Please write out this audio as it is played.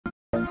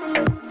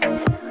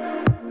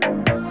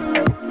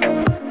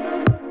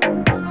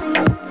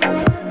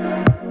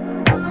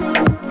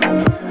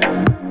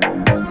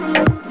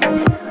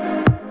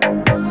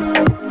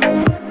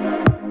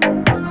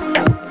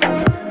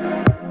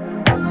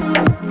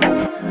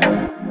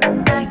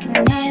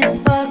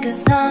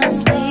focus on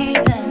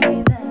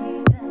sleeping.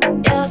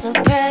 You're so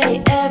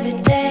pretty, every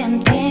day I'm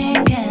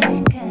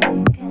thinking,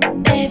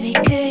 baby,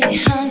 could you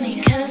help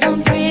me, cause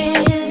I'm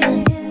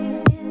freezing.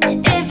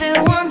 If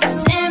you want to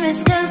see me,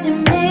 it's cause you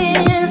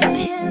miss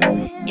me.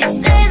 You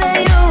say that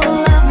you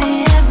will love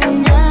me every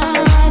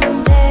night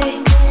and day,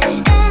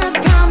 and I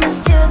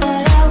promise you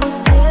that I will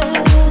do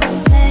the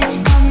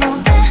same. I know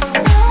that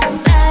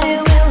nobody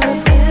will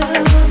love you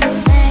the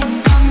same.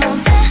 I know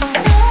that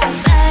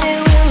nobody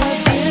will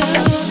love you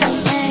the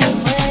same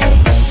way.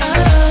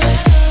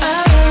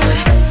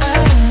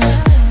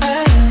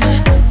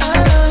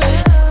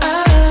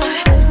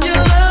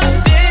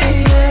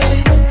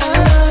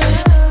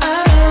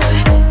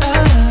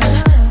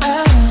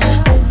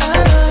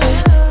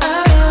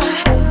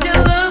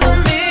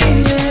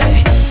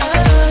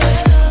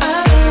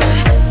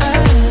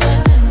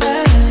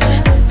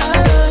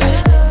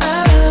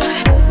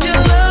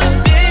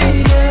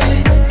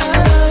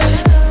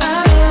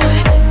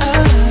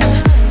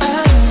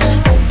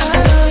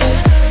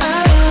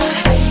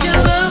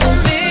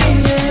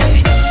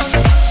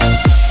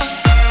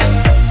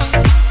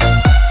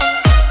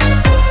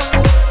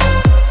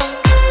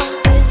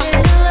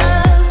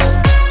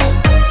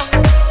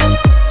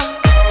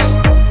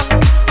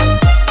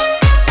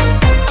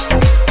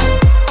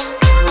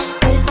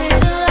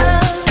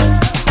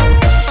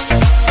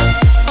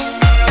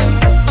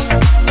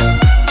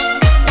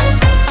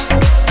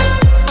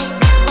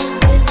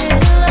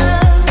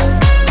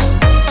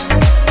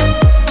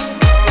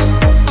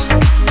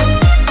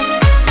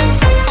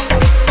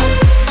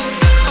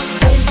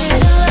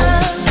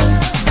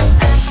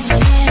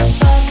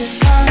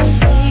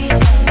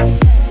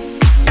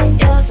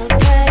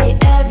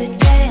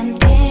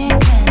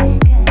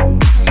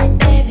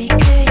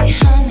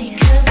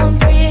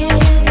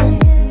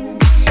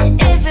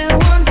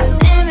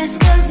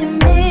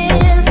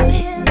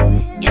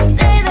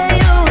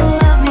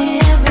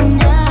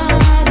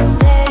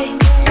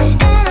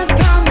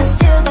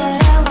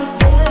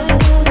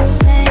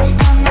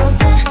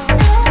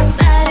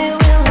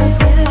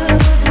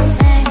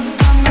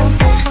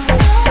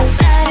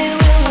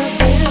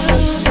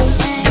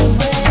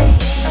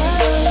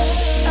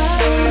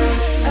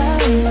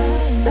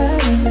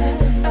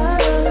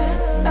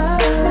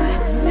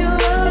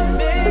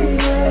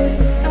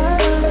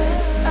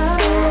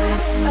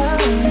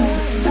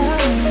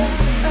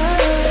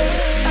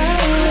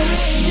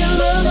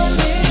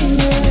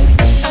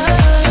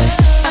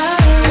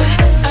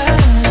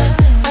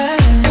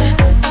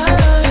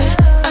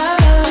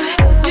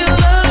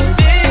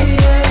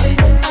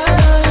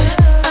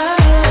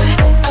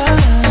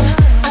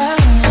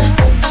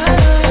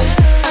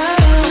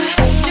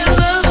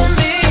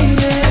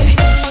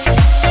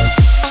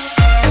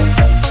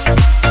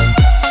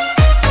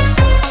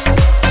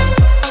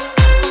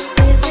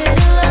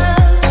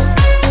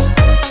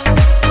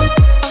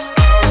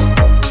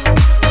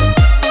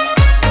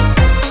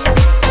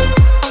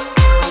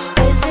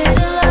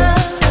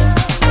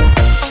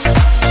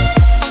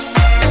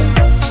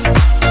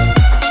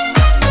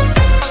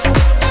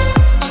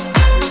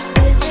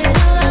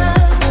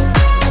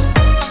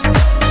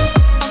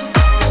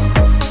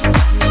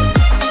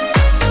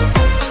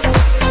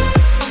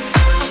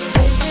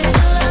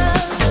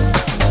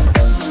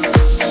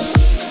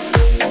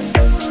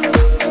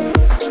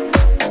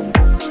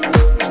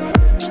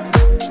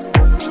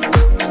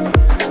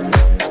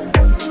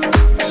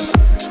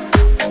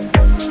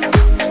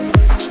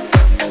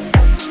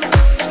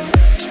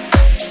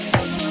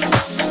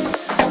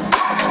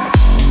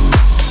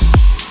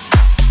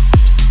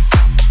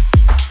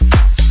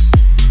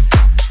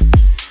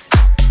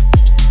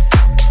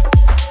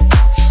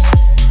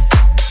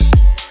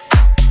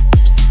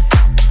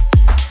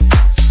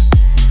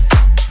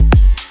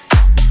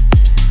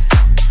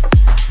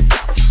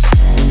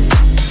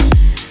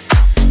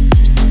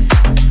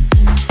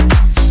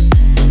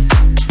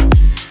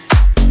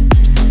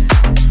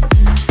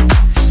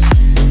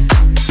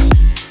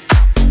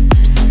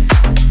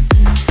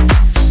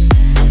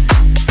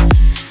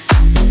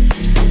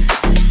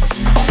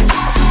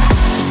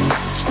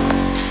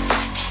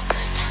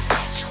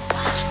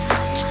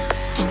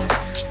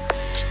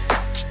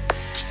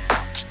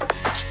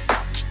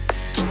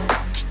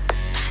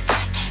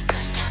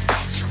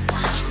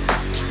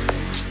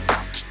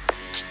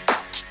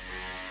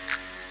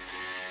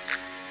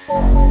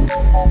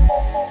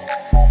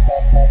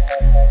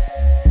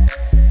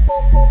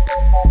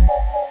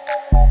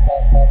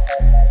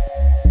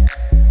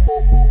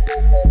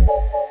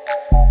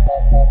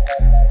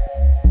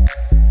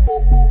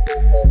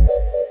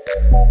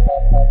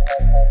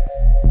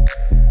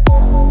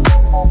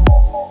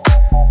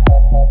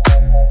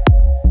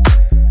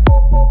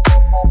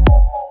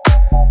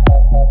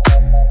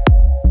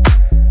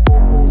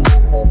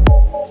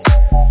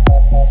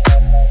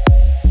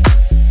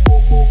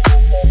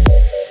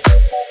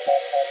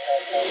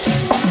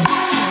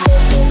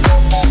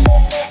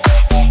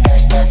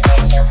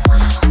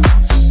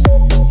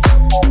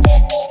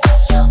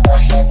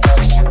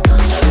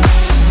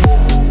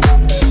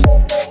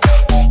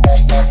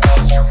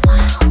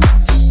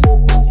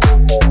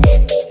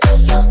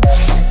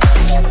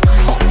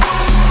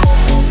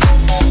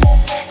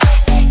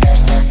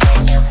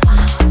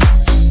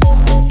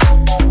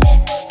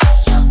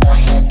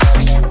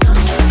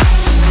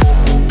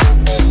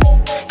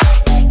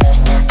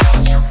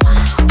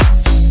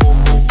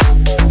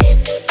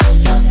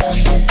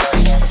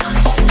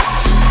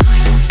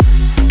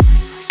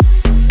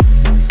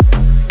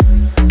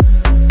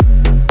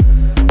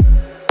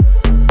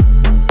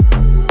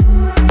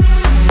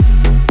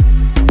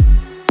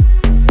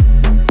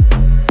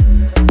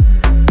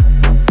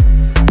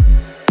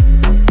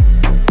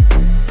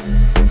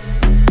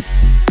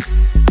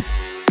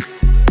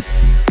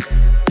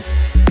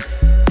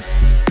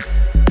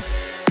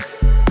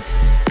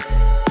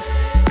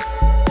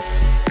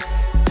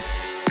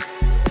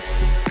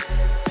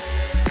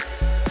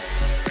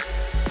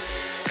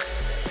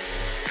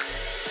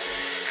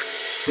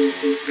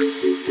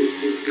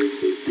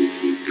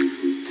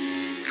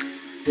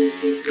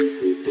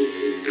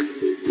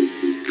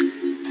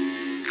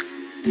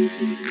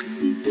 Wow.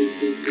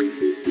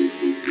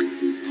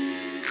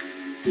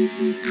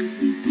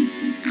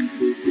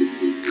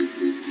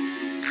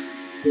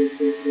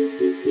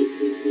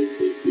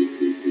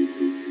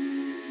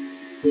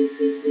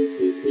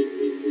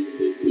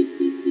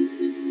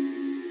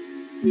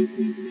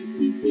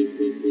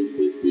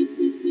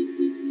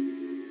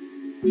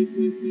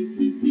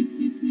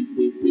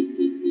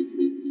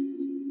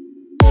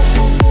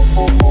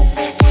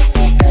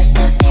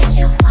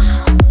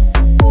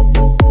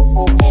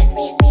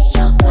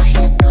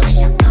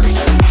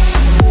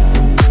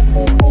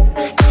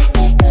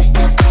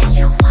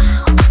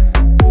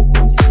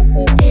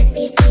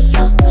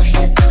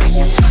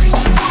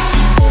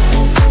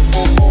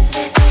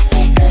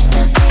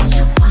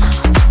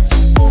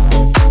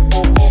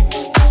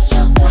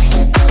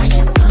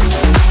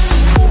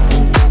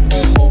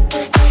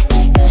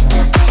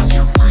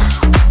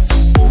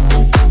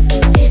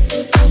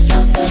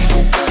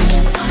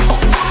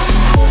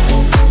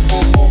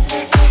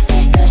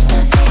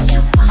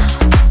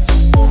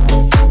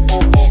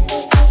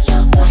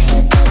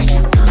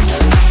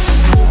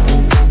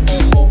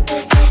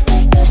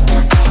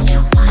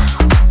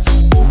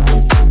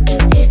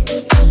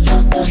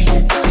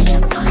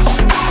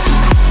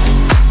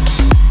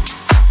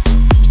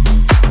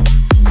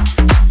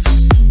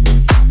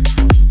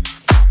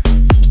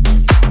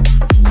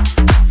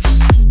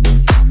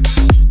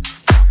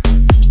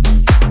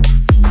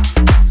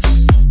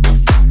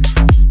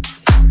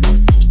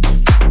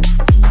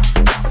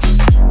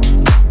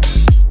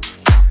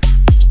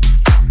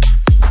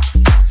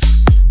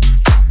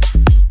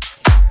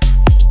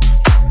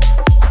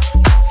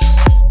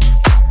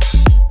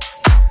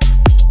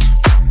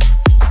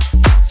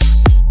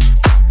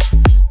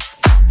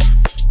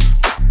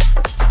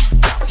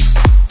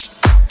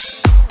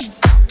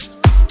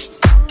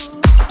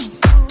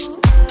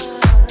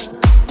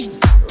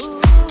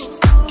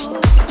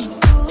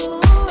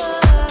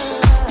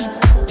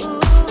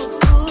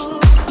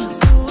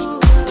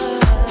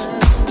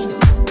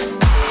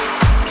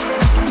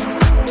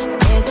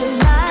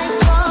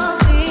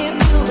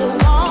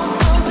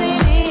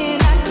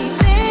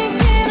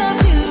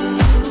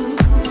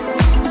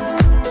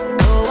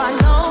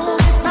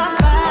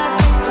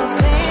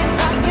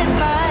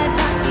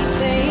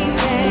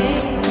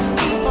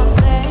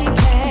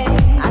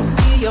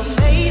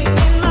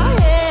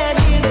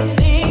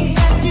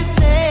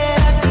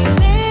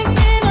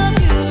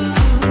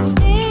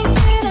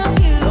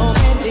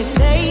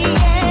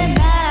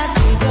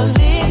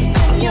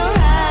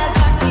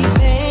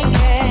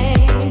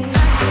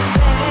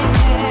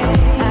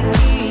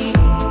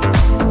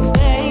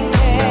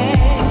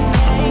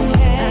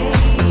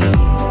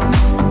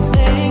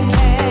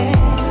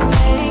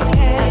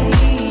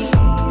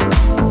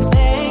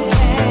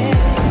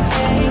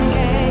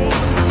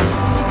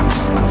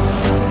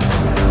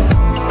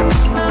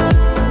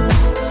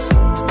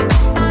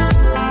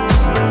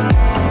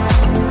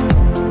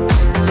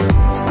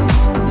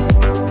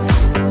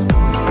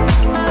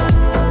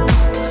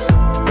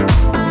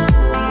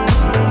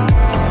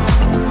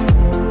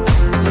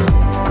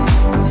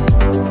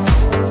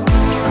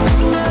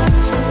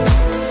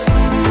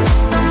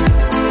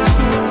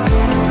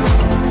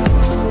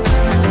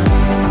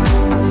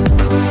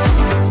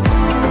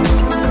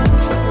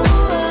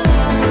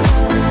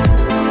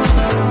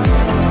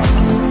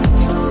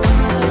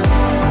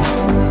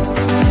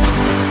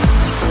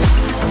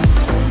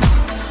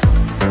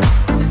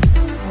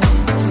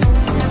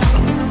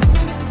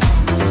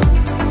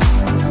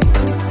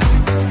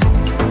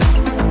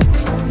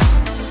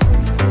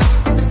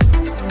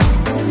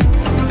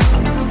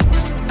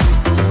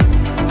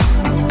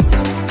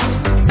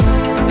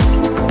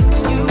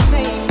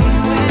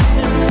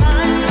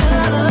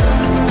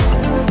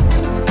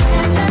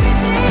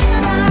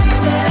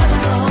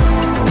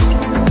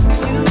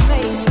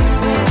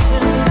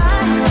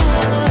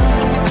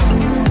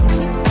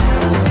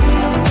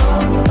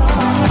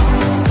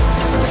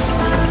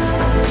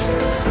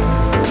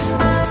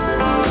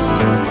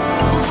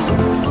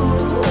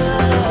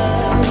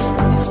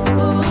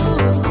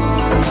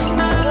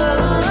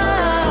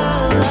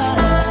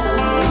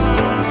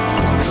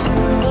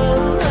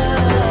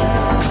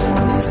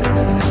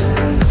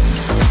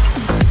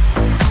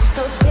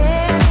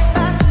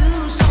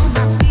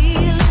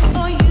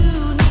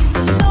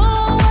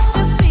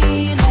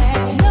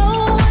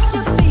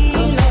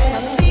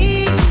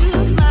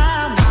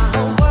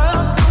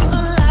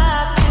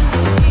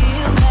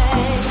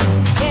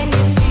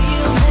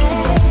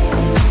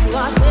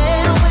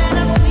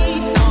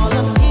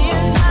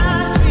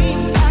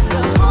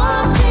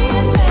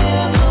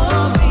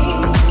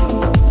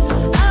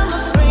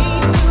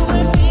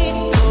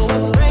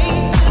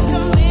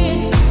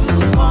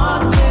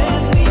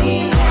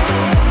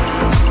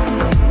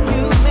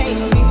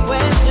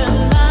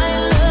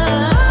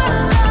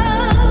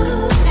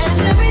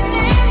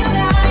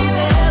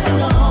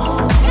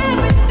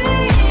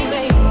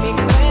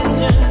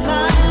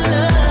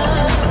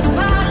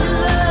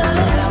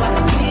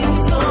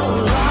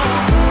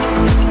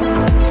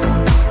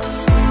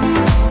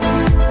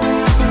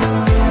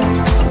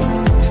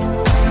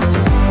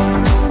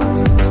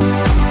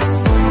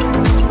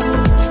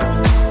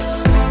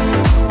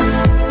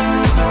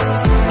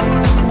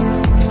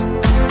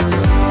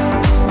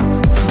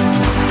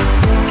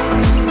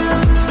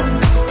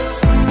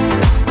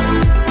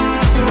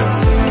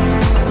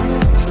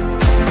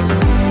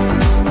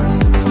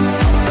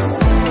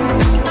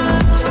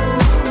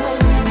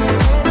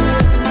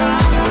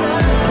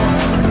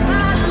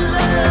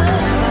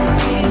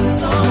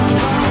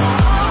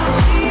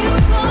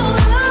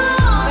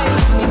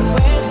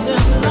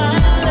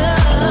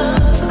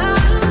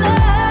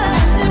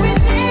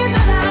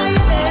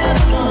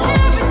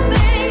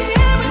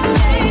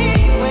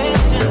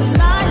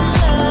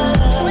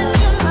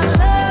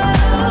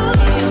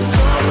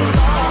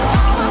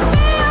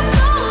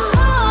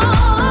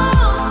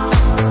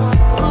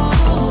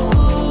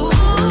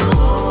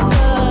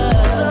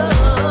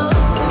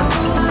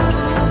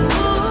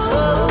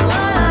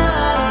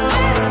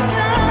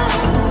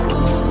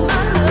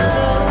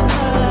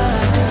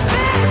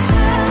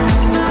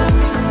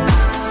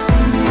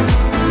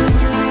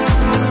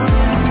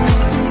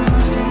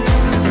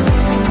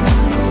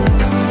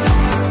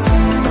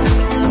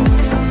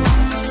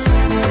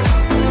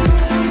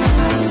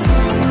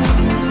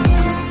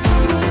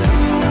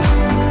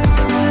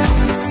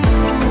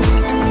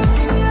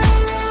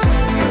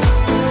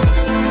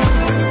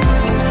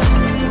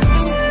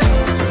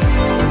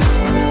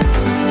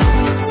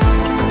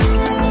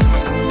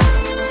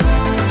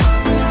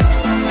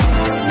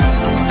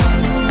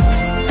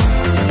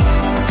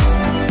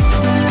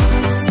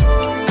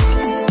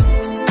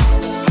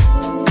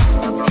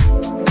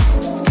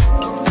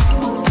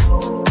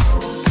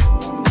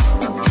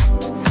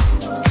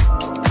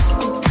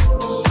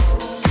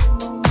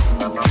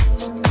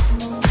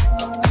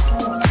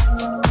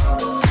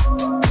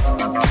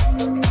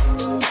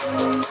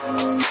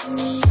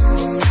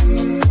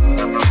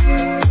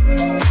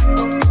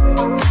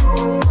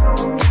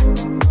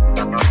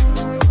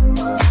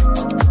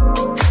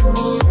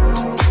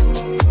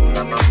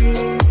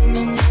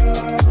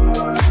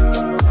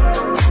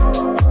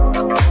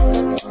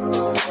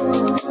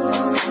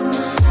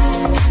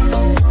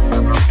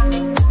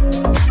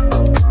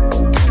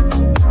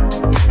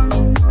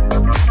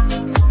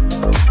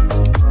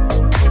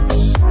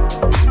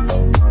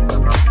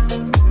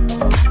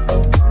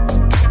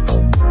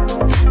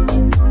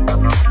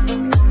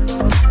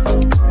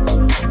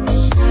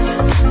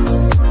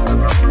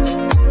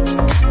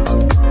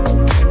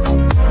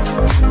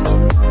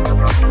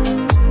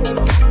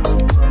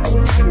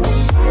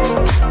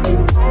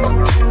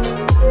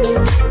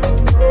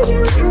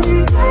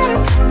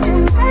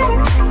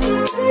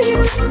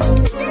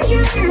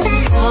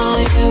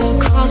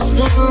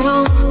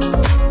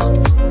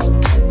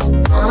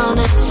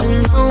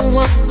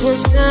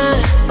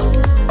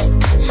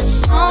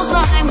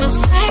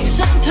 mistakes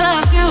and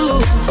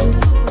perfume.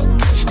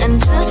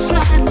 And just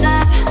like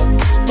that,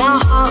 my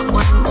heart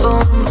went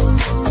boom.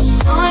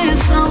 Oh, you're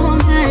so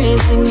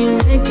amazing, you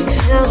make me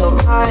feel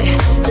alright.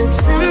 The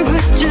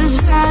temperature's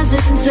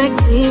rising, take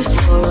me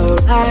for a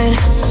ride.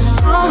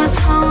 Oh, it's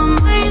so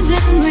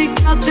amazing, we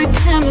got the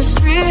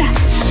chemistry.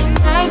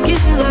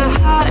 Regular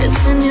highs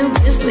when you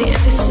give me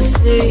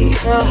ecstasy.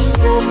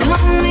 You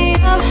call me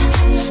up,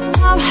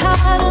 I've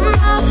had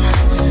enough.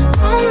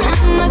 I'm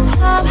in the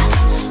club,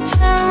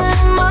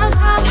 filling my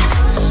cup.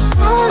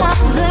 All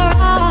of the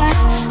ride,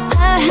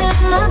 they're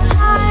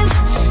hypnotized.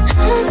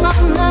 Hands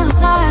on the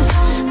lies,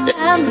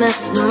 they're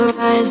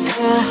mesmerized,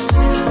 yeah.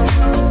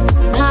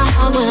 My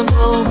heart went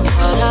boom,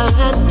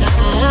 da-da-da-da.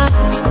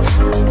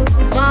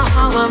 My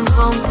heart went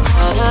boom,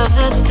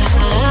 da-da-da-da.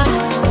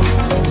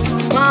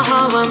 My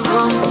heart went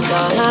boom,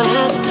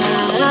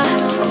 da-da-da-da.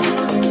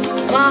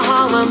 My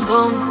heart went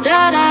boom,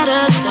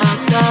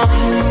 da-da-da-da-da.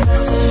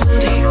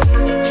 City,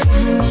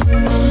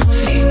 finding my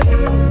feet,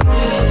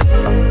 yeah.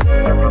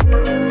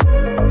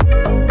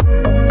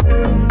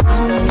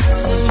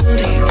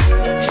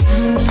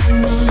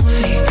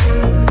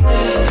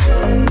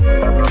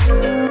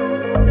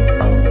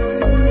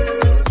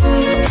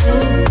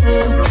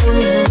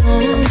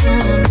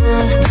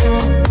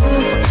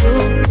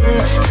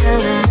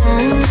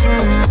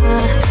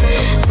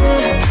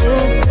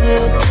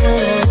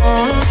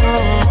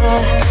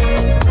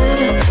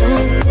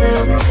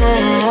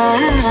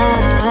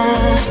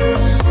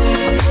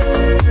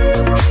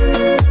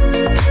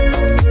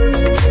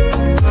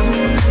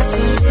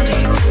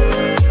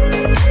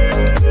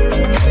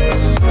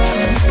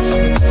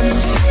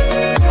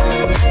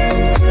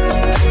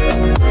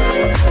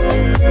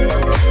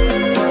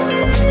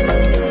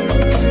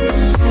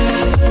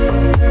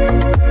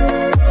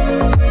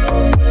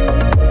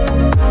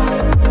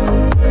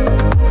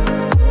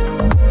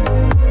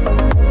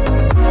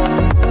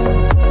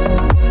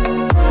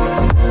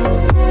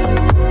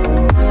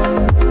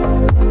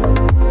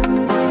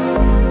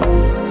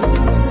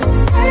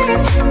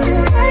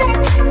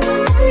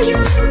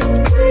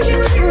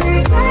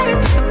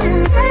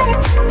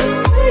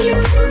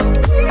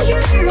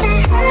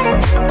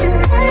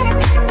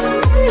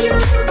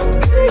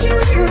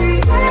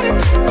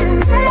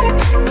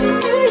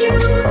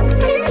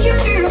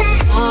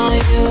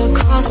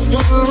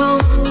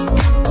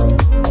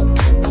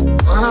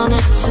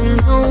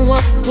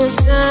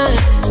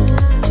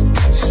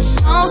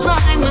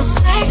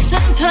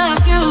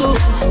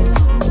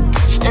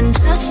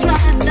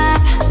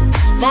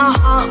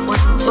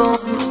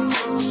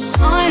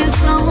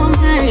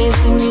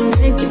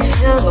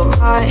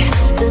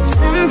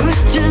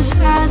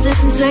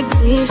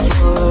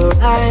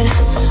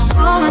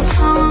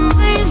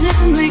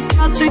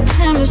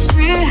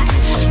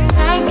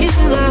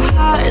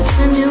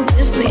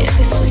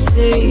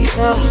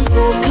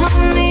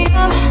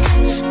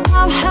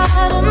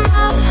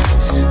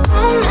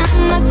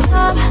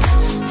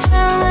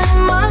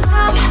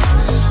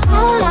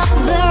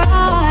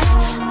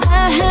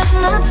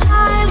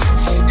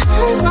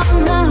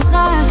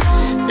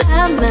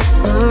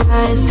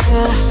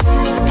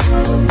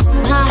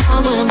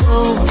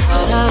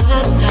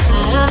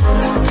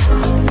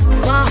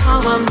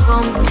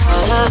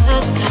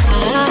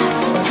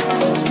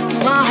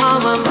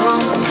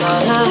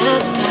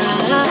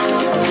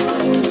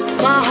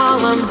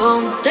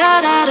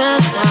 da da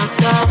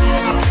da.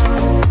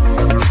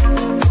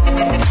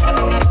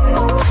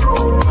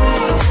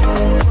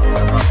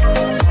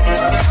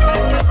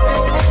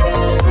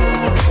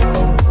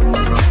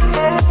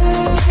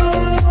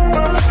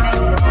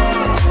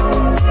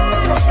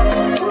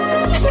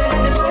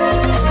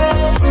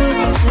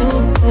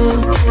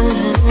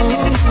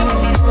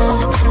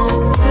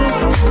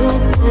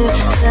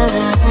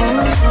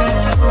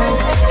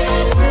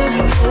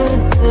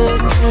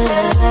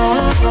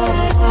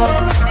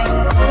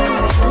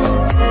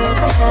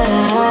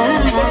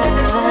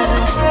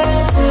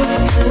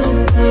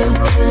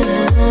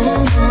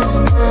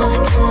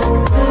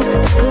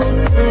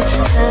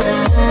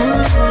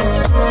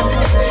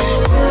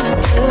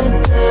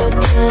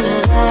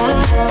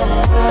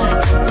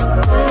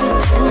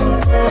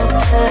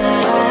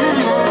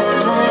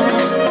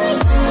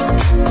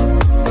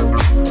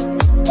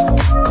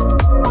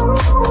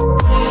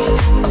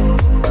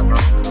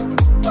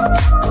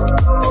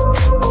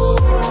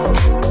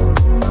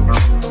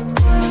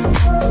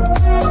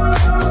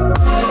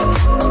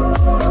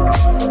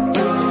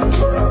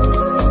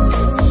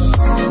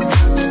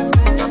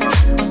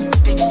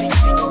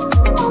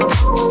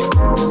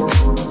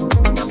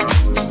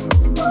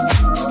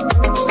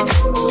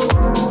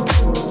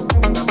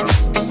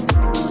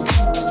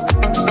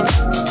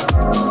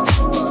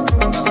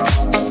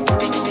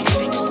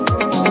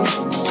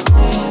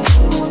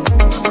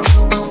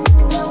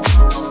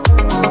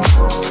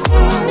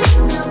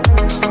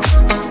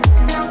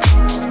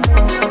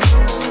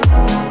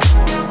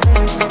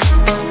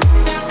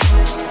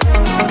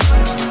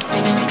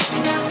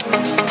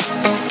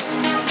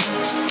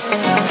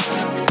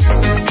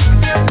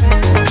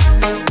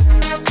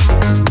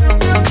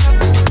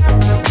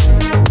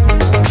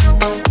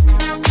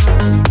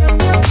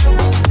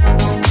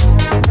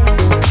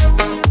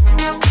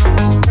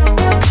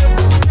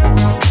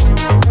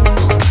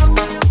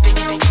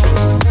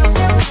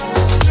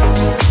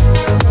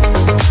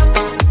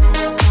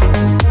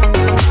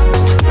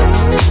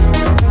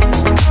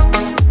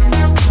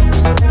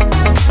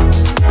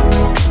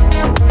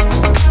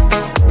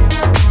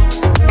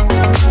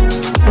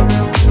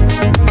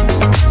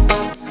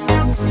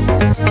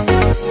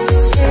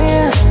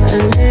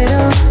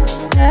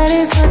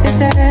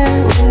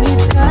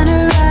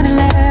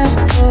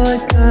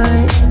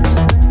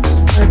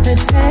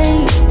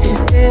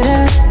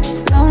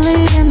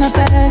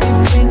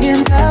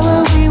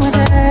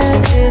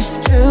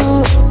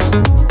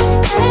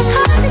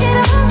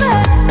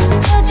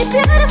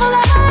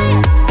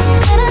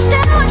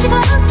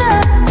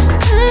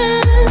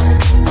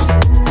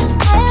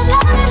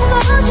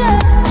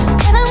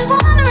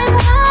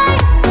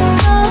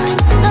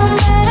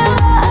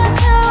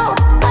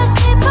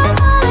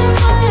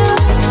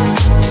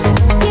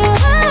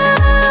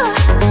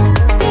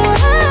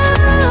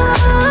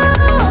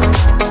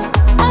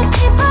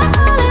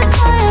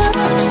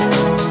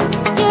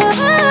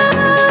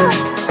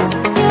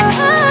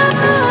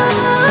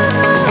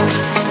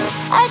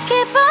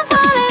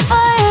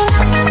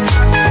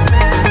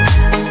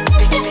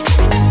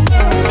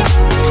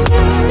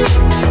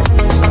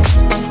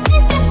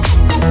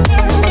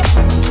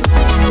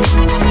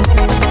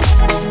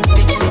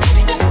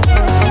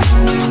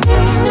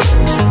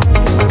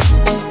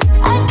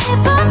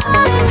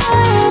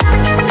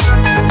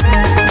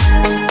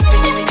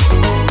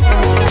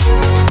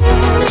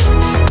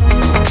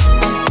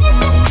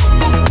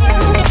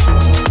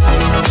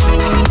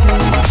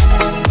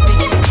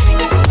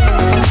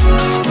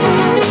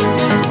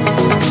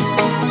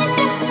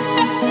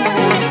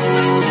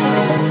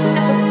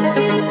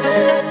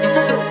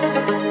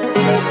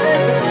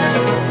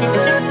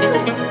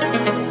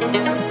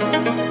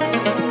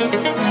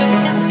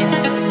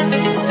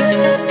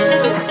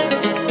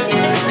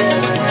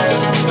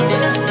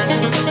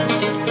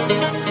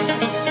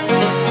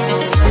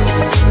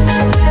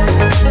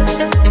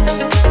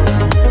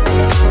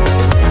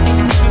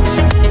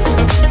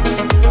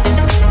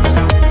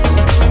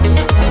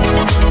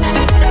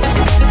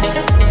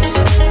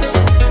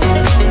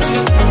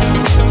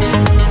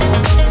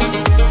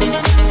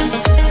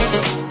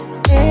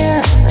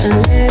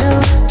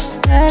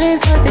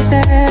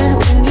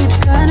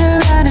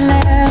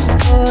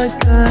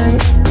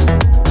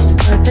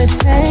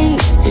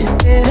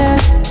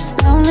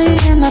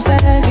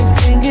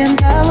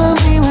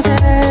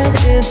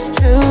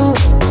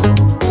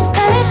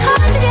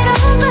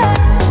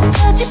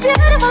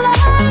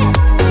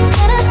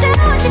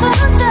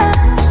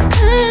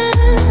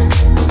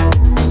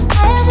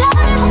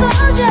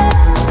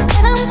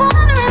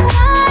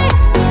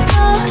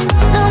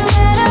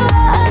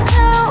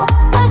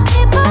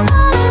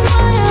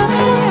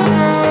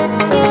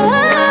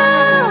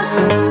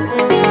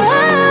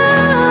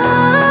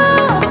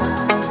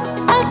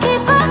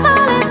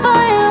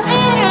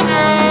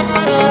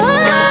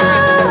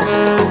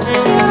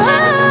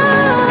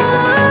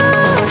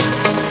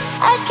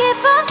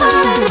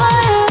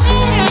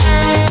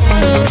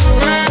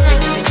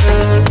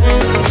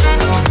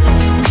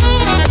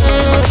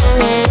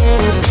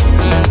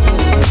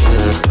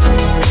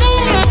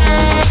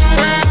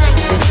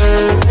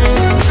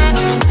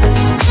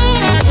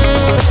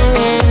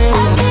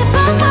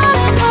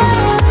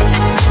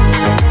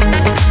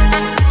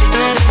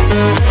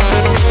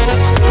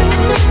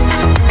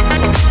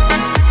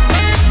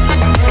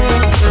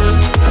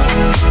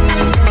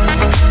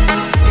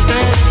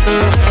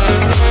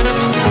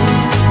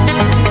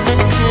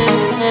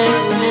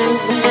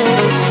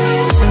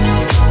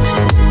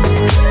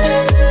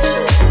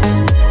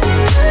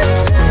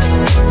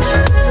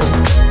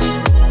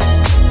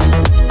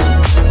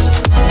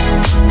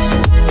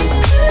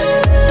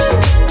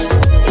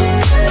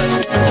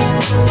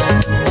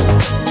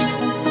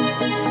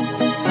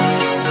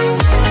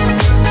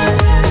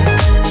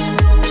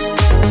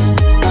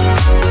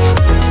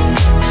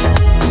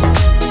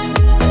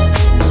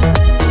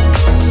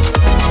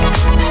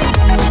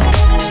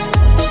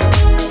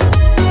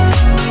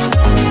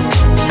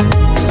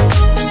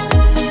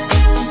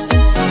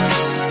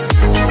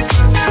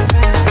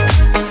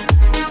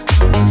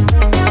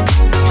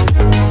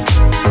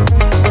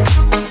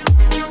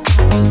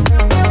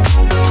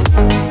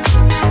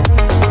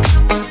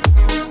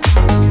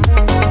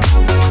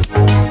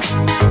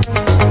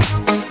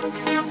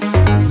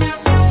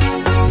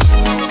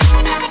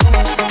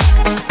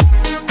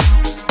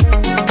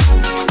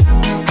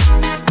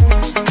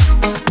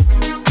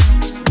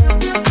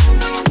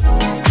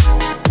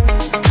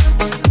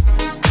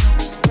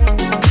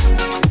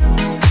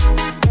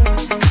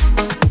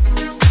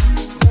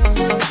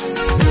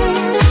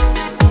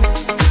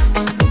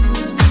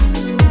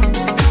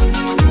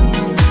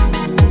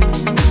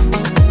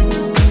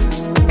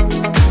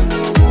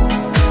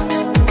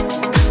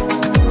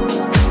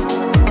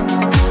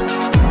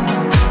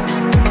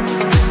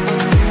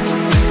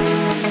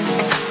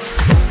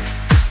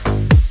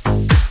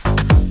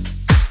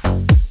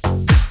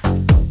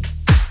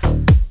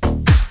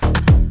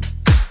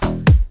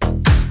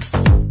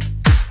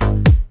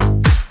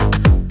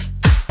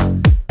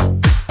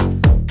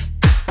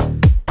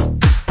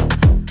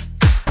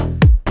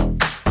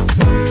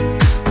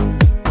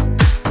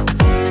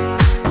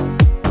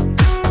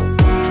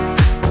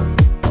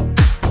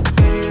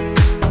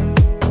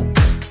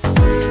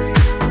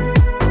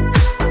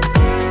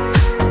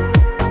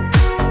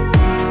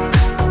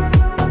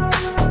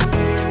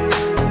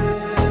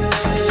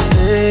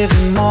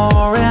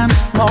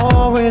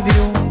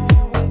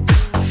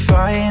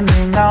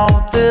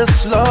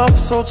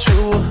 so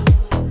true.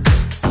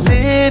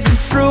 Living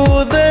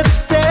through the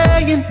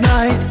day and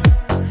night.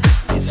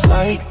 It's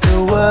like the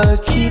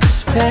world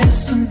keeps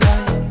passing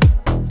by.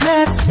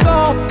 Let's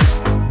stop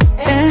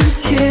and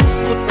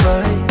kiss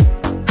goodbye.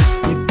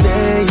 New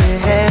day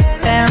ahead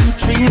and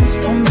dreams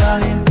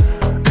combine.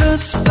 The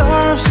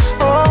stars,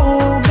 oh,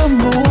 the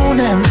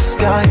moon and the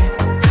sky.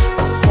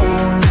 A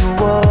whole new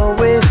world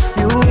with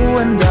you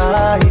and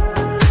I.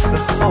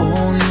 A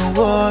whole new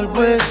world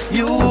with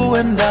you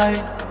and I.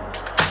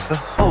 A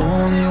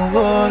whole new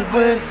world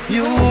with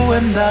you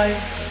and I.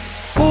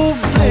 Oh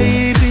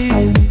baby,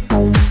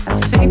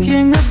 I'm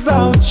thinking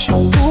about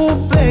you.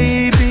 Oh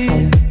baby,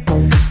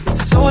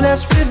 it's so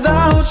less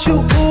without you.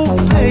 Oh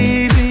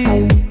baby,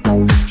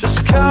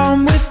 just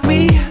come with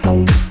me.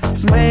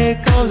 Let's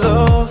make our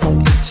love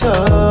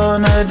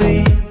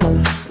eternity.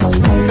 Let's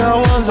make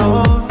our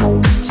love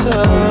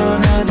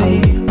eternity.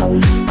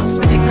 Let's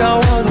make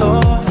our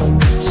love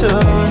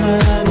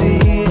eternity.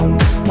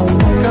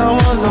 Make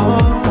our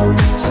love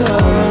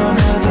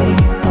eternity.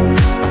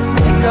 Let's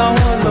make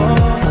our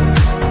love,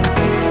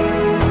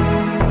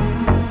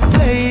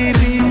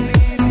 baby.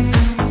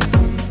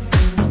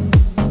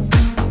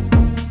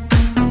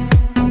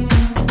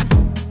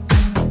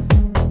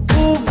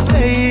 Oh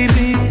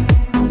baby,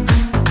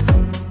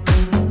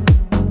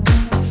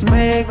 let's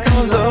make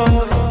our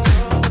love.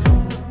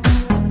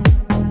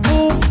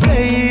 Oh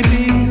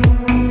baby,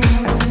 I'm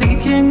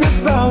thinking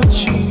about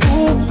you.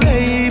 Oh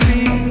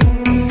baby,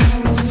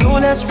 so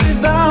that's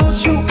without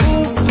you.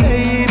 Oh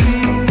baby,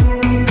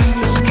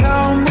 just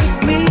come with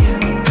me.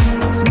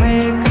 Let's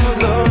make our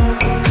love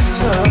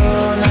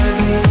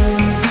eternity.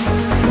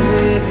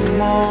 Living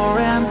more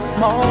and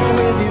more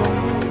with you.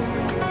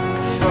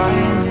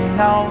 Finding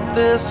out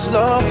this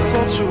love so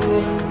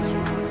true.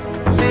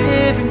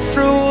 Living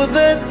through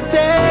the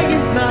day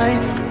and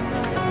night.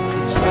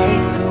 It's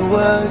like the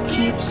world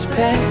keeps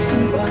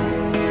passing by.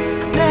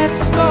 Let's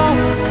stop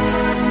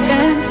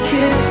and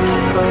kiss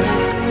goodbye.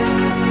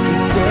 The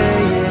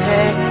day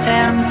ahead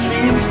and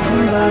dreams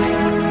combine.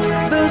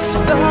 The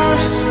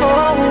stars,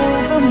 oh,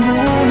 the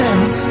moon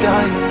and the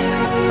sky.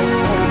 A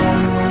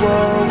whole new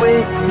world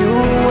with you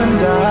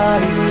and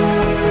I.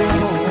 A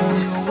whole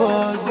new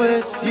world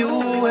with you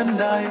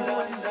and I.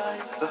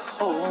 A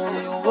whole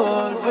new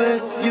world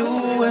with you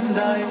and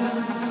I.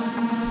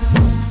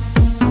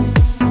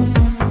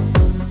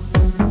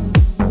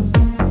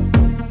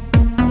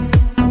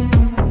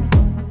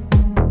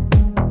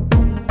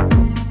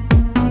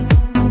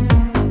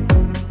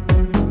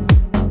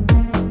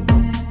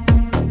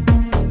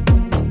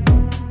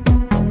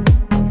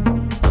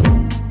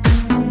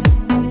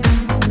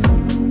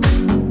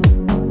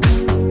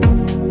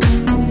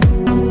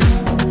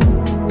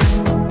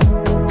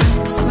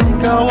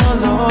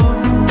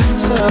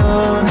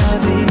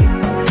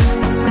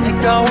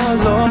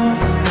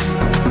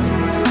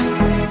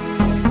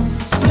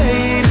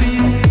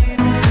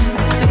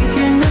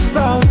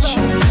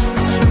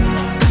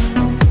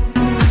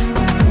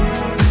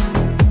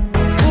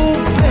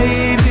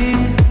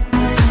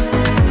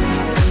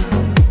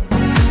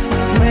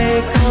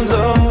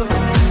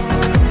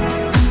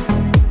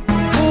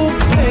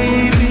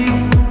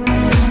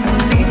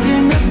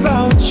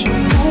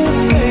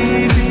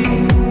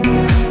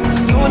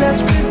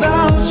 Without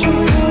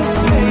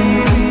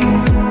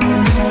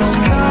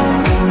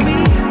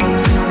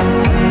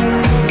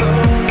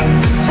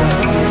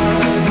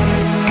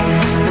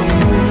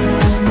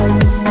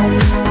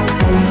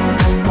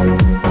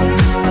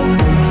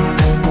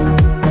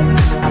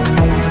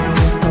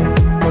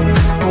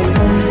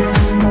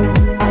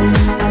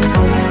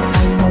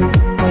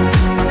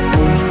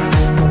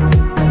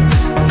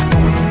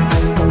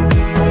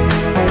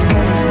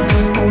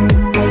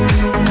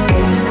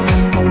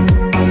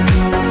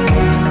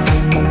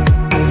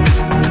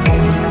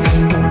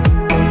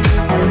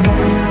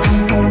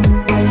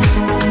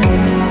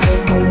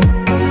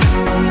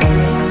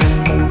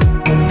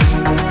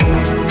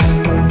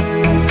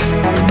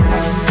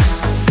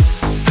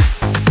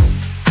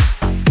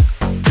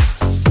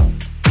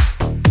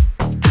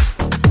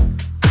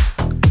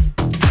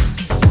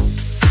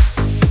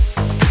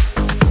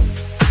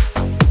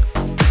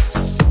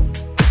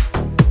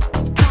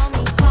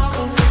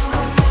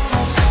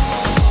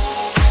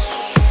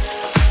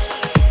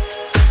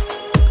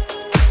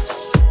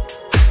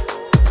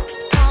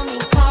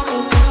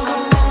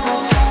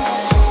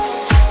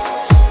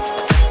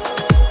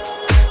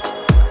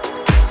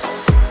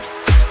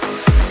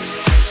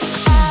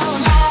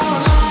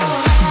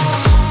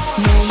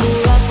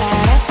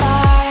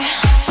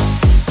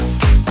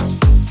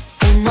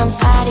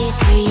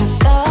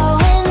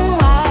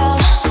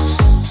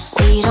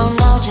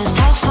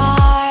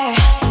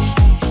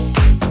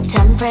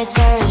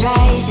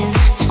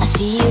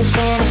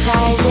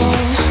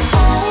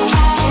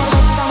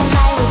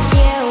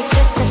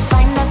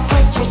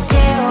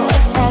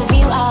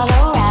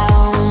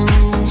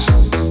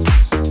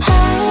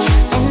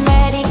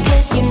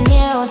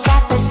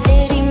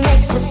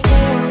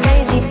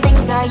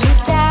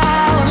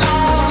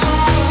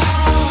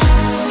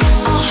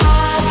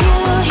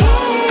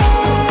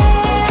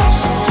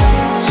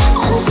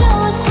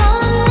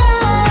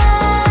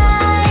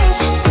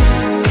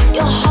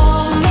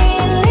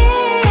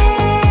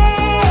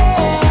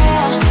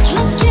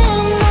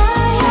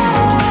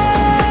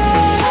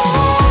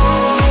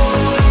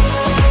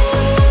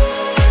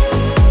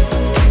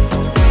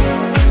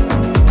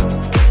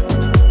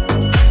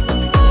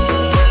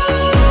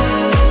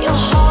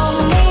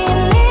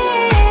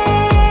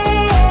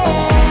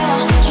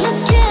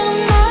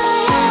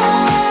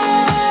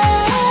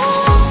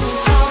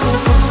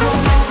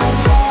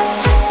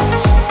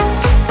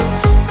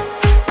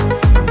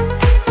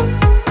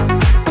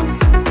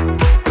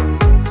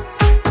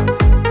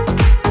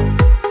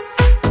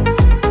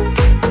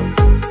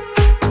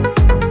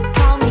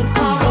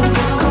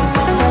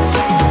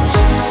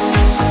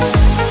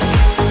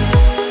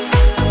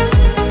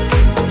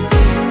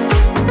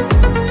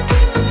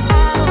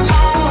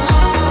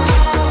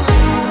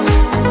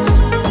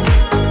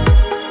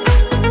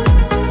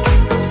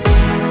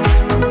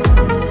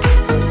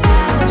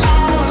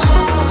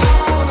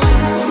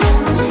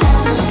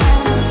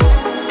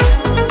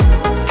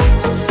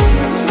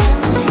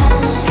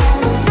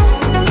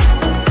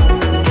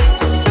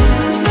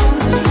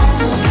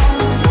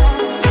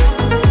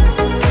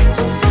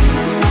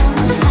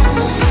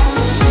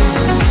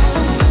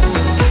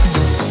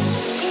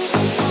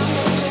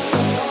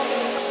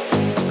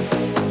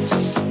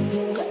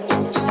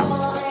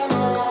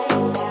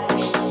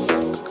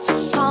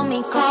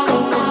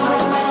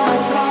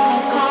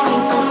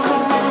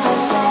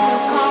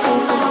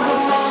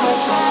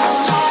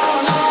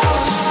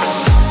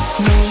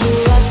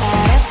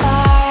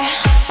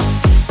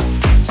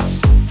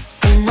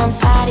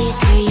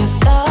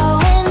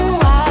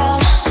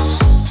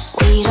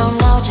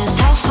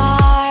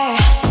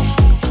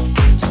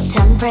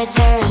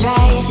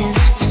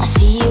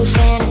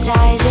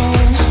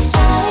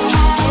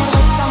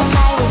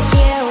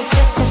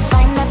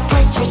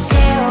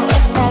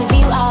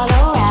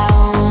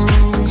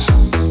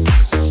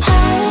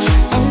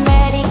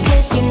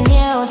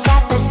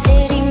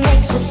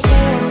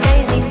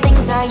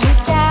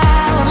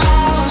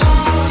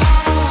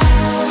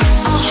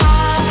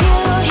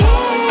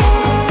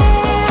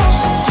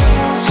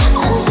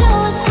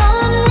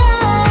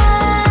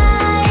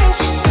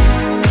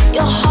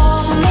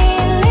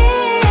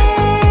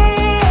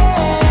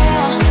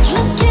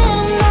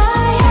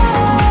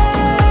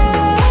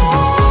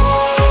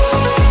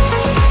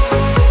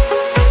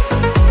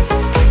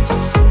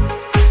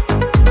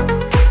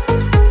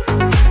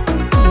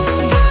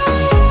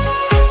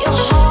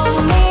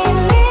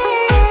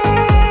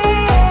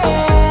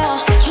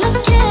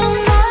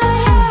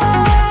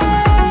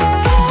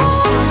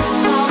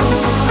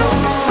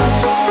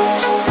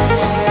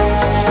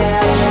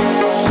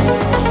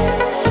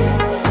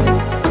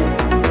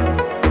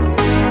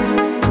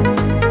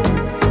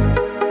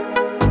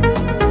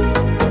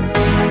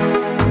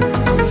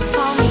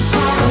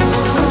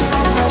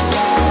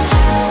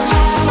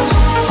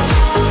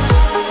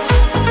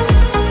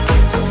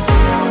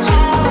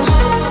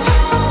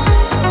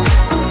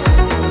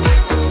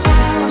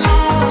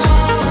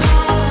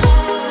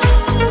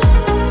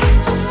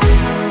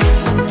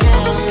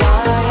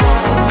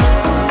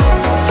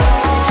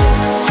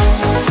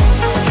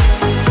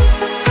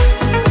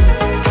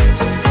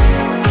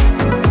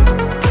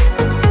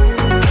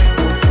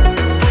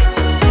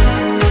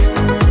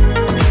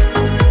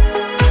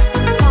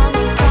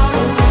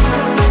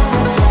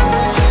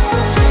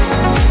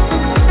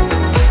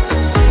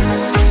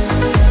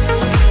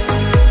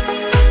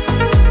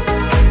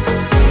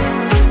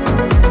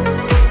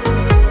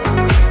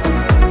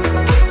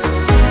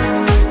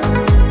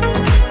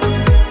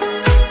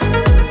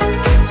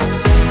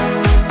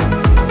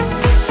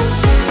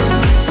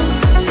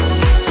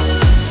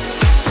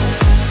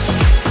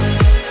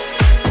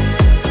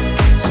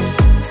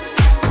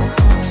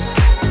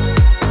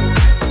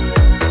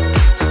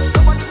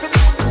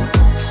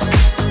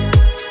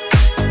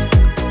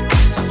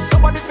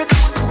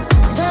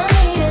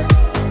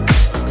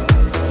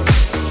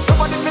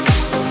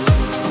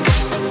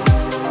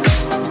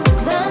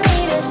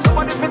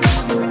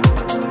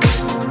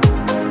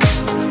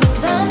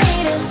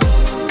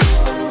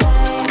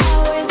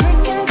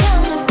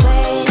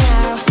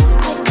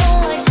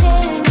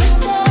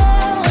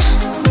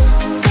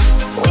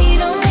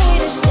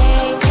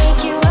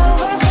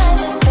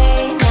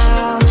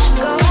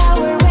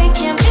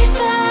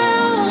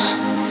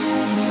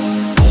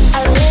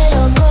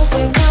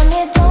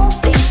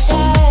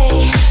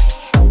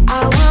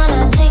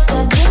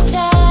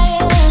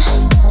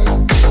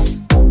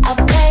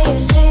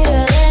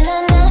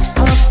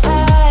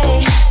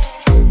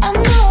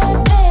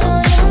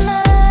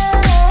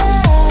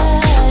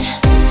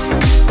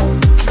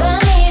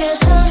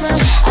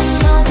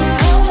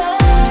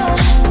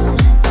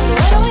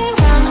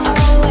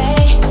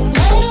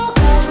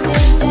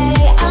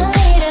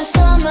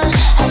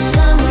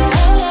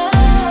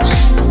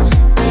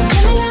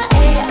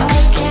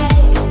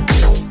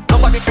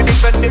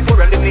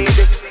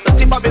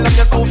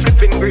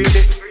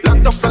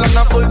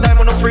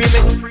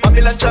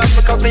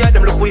cause me had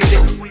them look with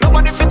it.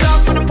 Nobody fit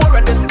talk for the poor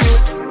and destitute.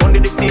 Only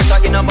the dictator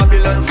in a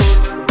Babylon soul.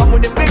 Come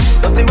with the big,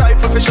 dirty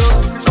rifle for sure.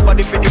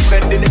 Nobody fit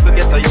defend the little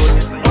get a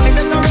youth. Only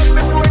better run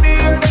before the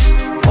year.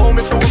 Oh,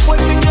 me fool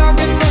when me can't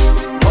get done.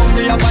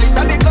 Hungry a bite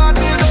and the can't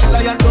deal up.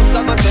 Lion guns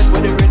have a death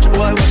when the rich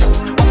boy went.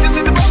 What is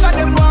in the bag of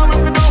them want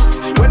we do?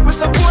 When we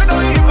support,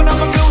 don't even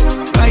have a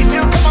clue.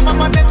 Ideal come on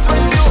my next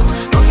friend you.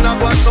 Nothing I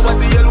want, so what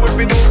the hell will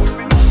we do?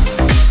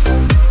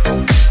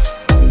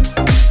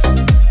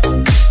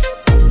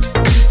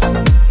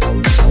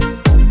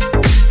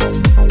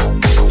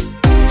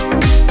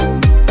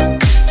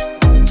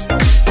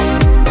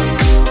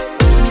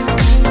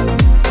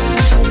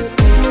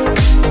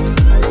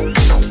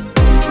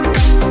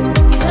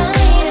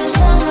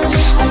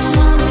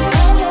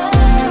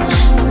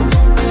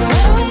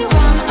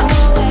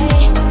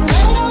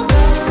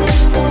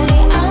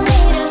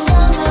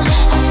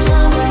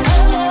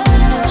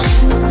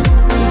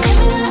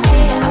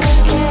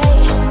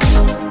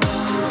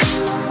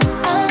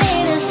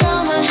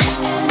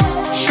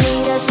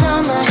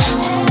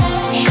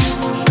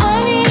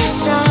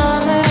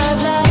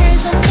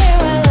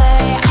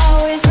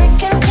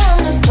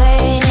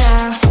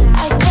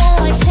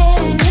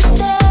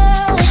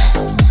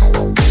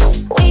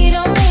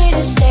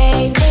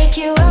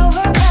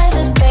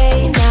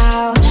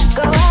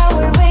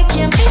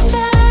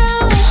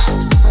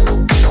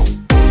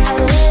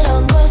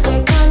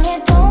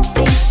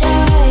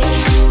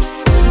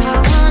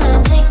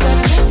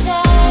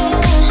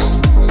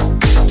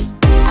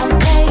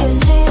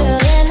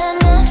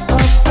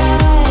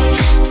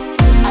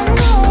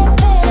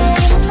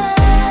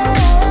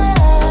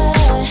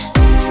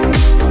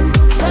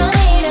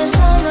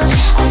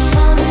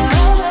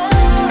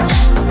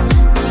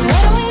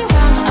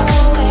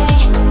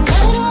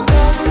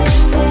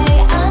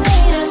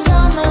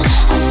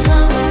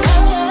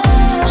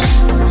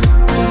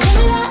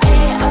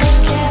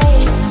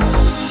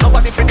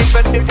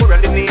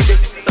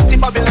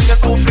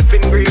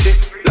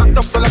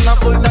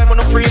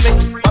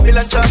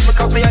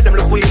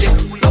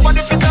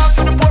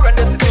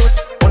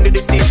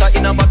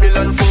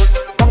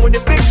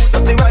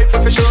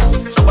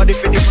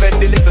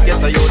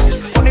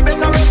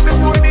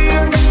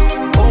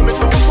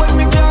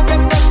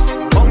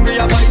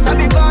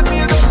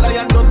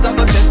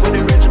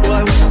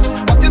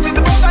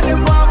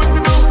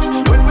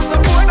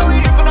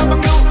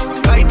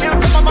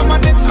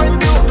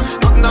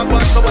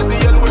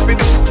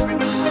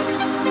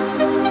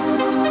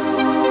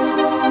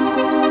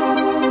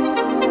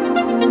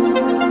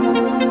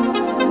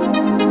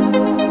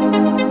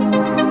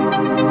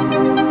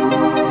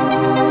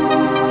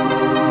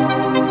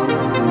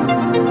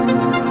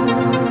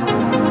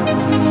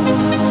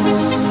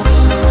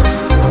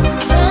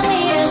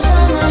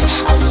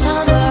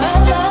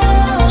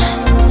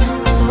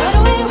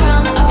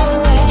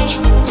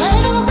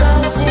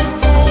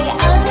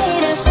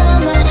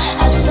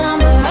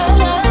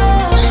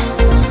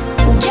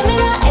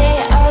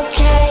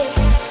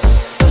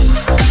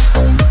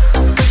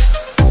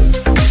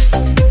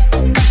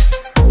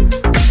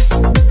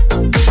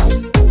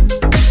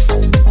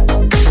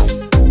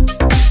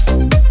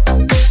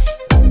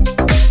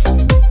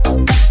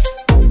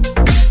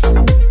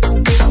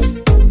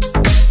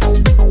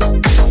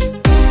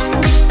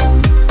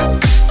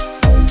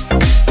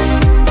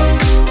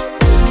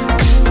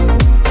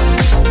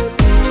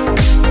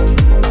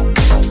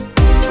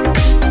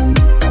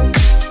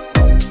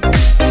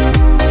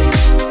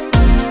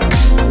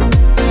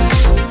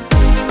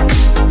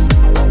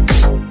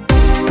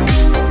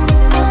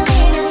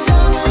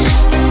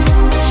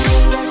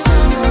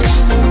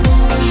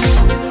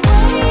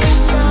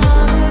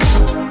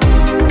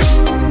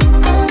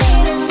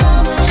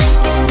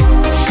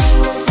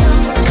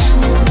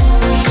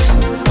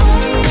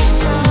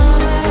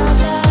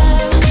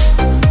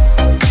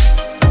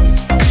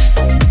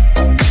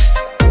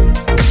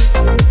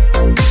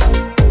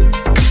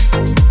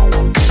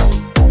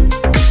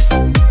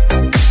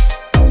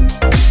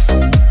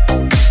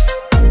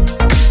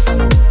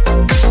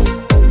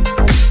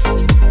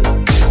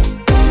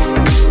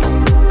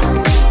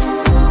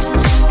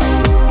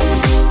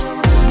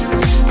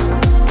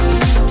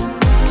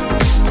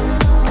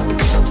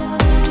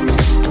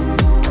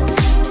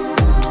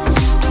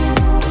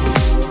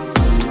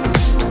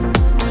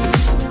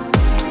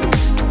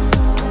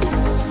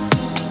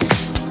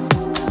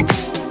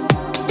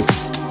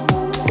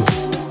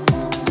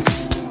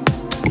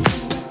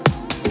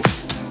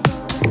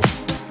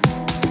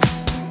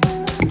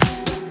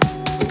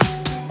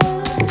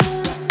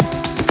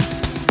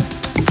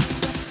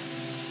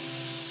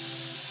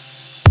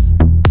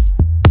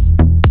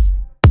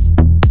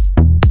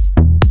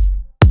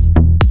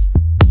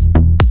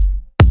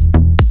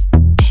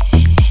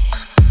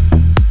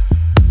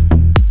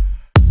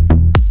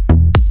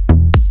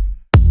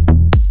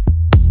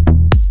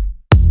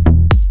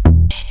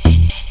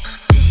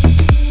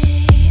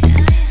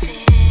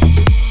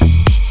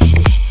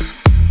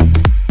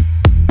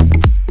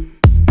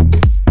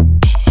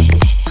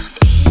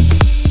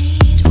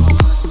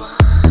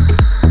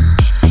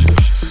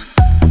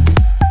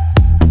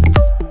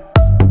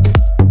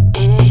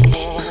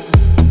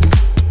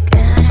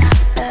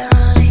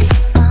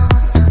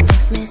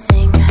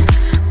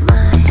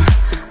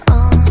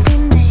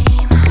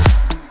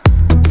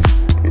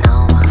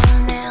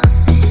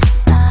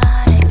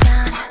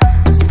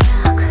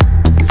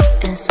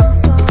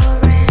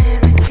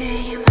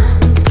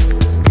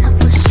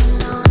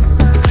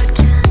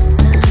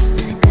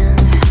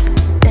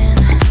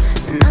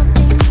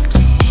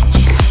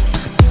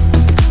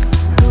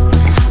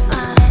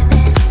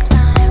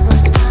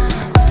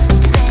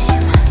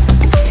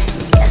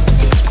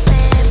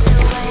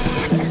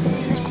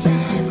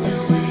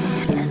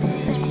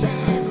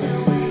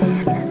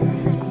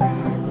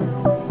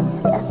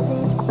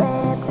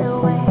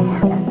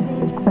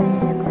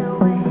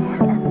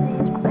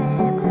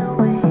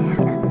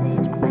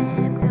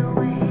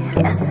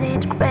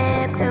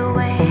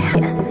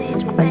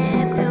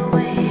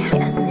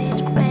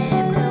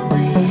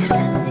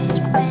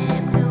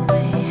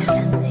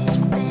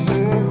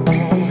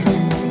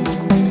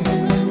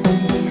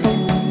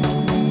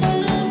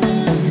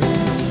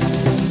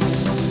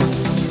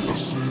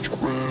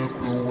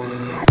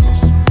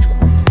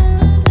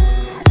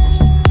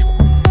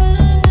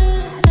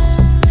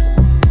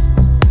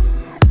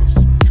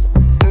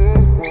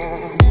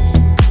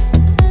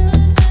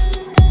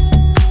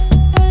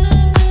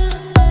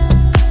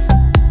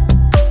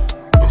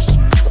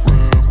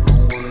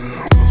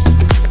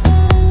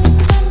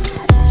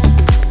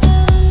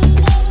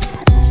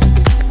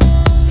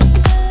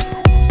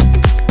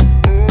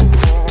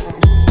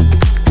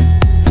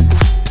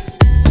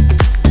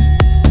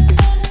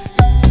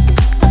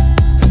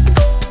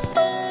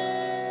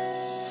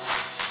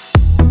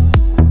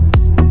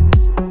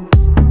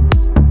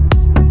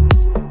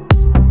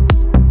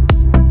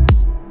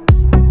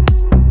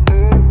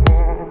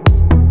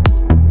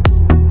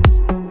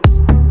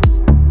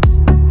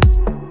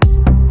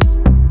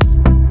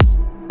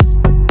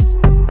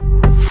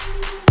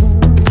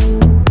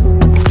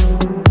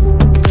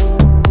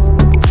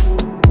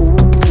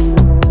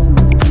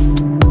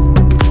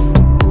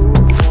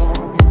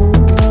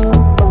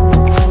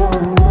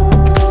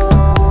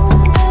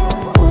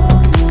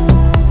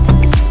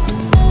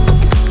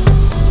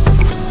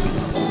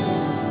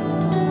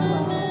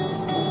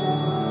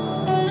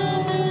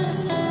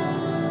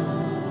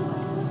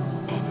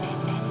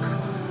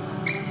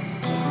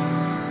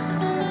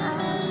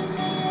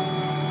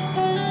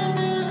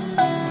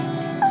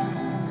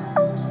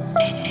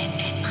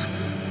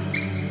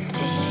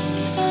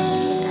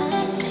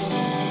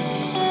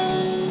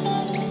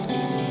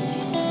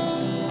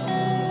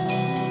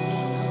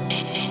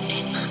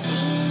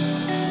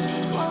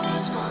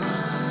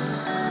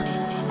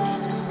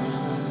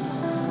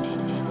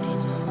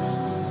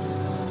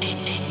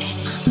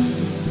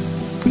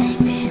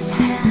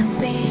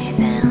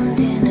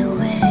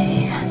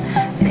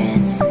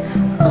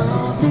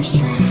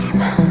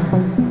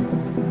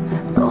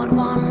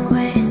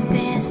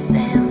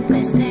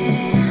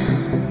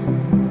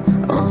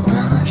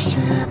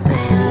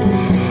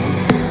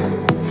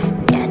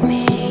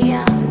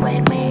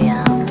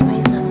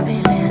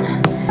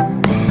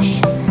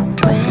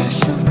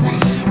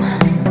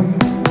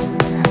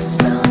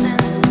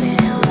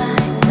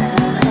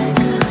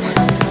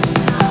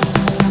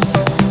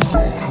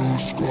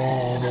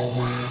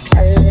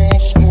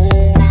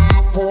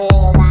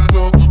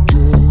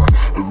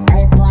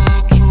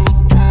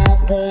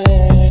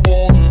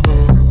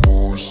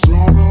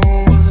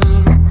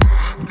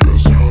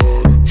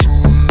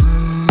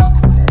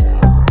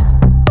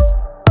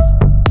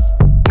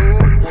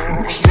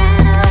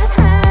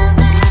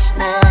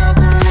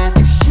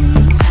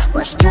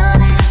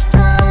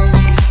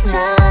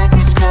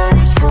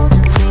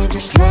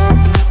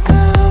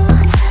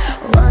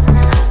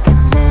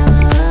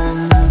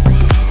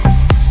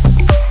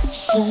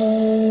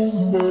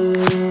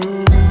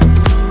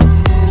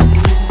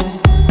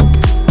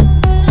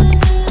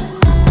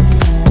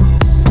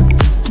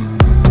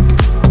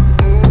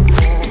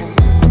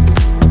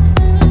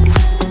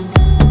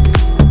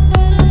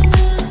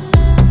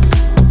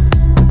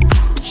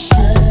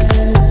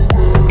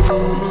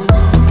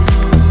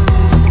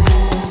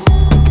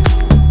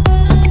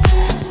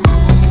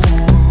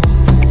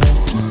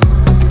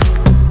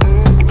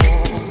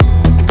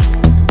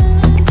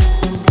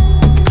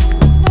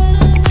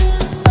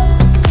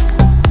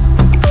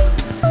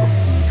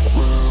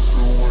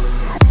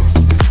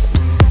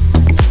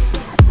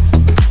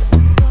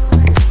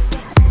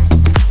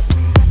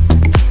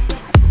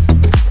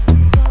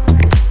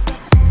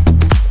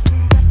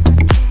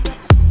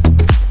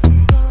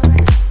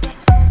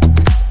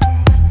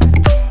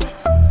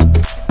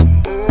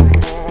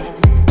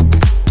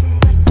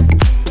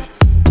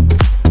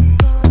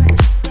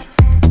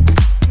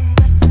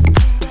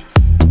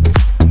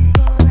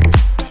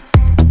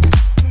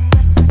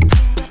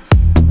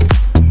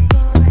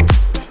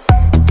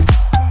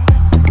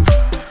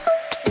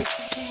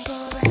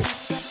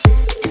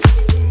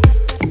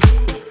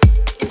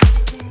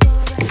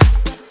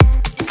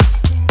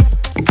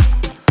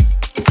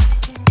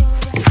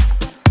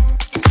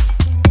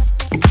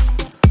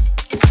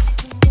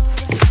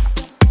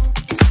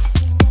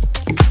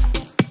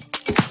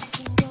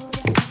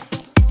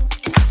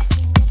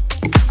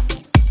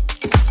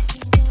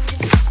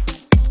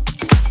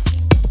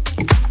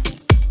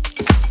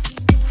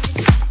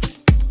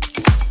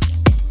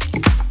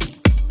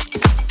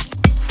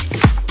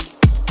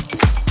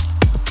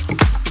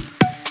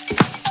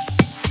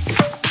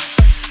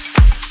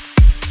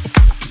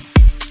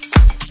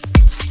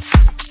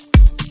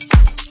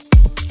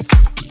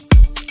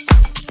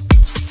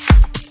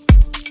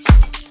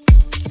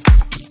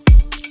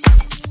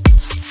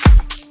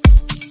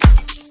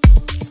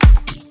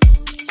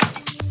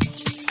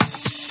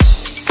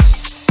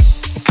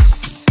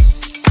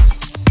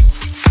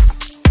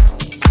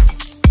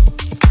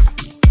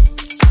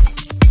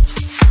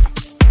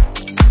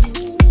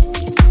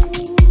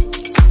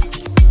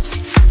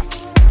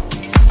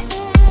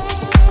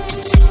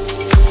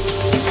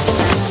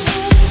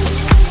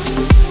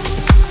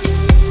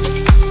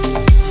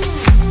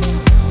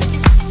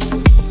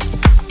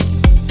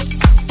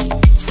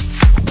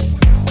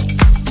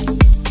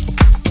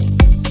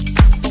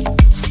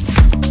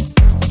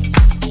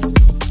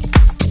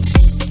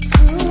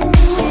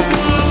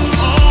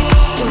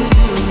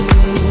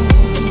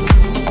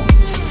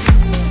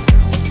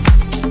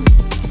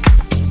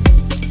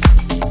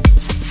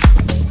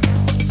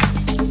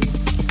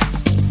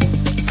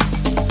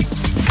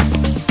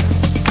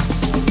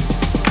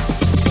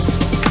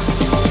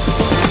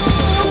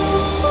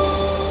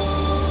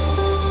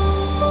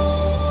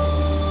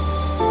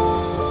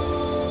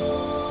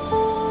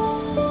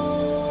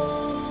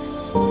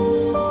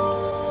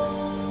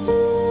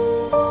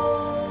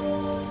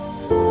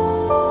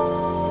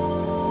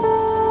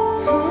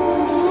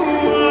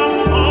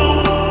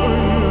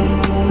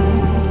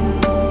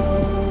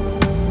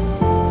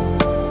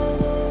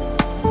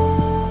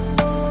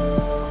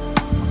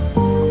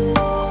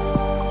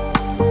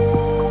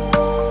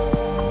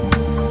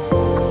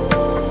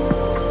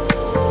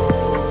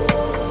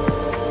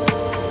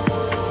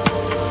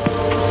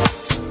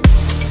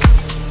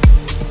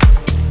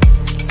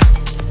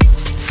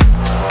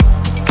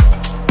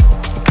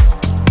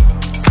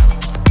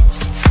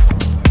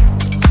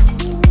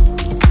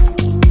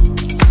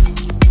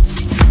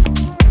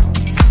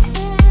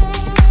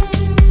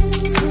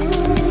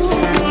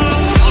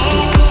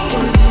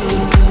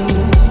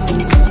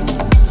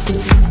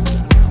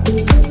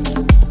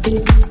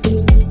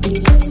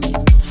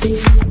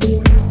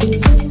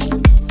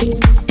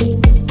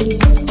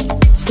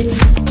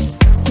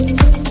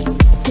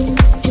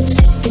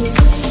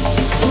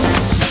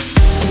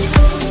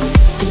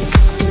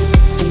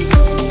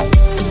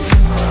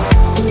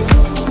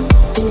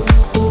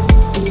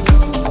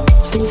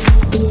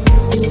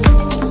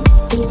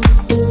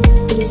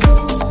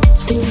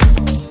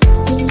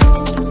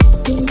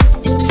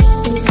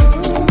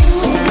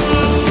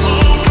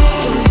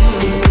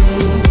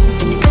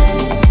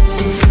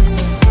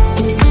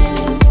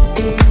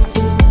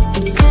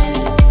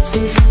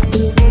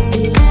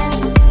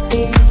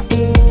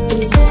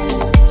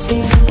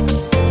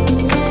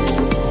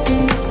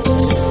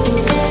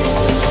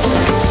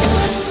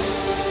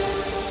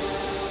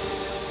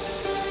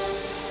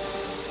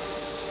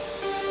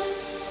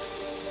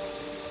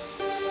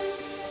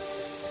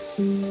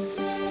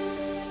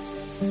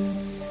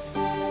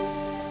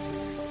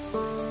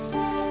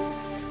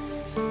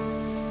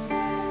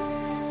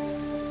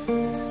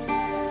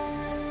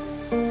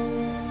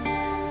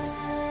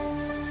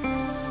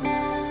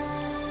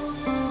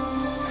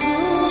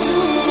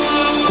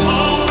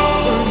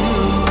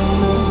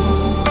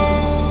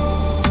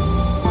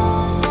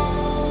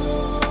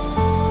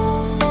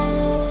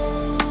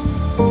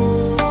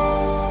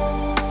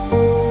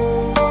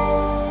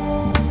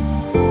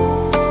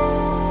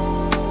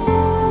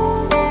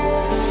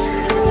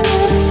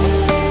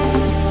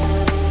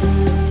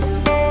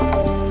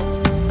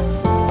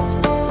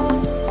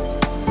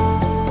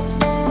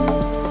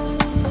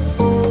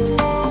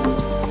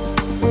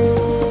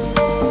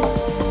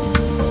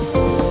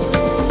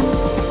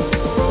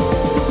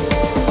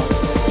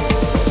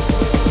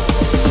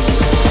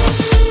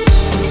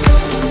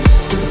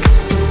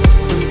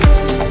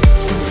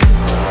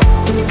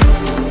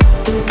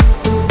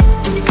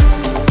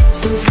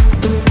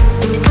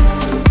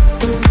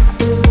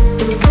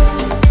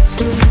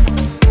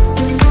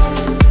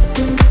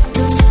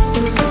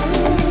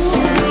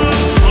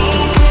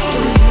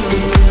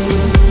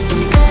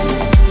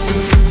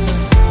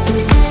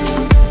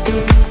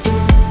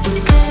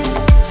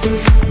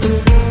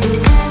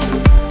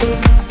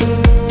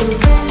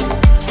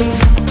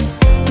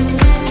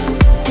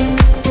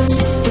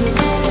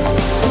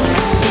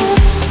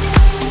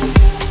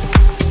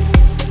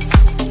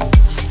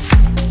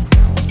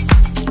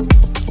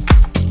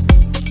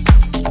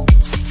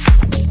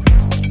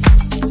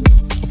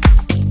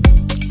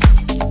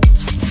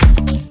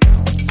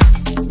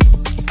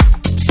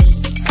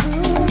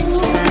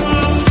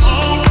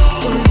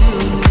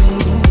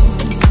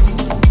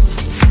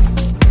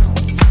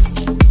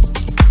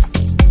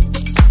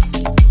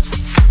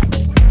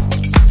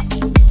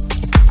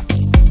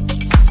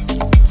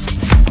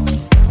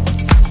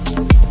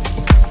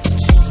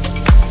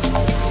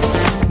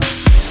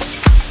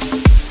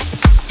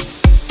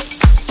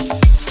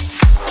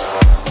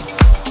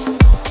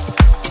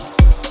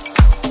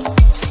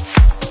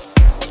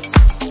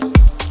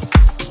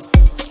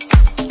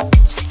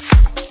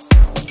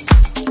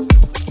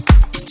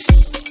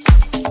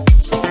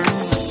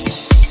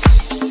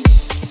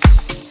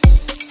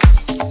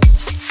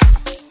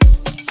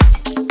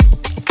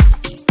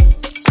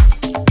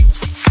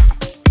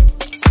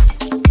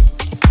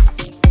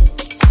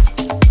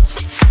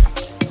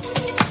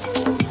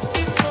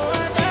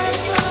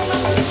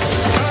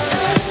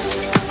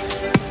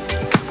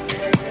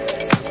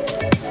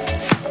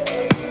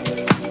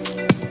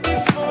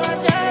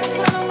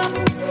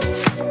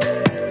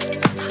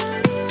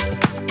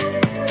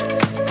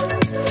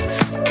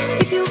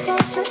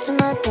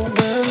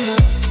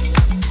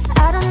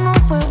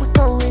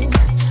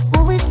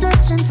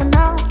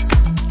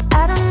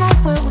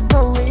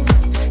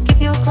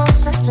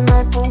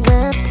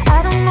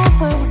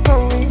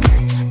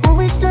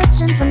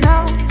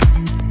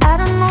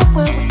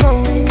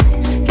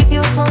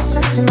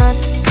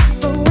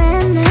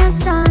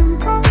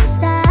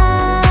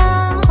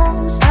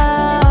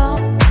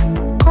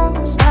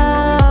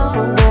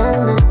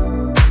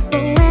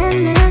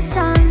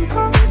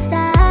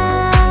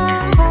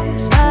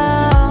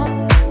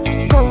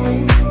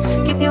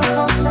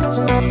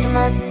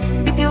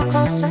 tonight. Keep you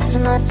closer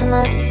tonight,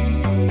 tonight.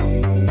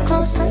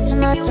 Closer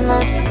tonight,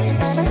 tonight.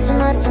 Closer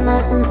tonight, tonight,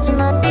 tonight.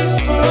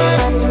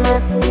 Tonight,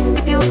 tonight.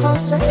 Keep you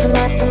closer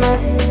tonight, tonight.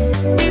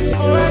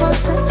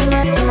 Closer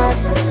tonight, tonight.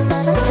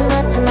 Closer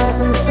tonight,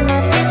 tonight,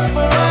 tonight.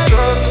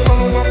 Just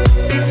follow up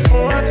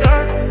before I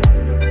die.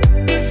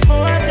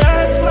 Before I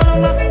die,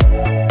 swallow up.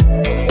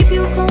 Keep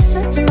you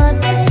closer tonight.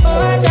 Before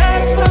I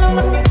die, swallow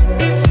up.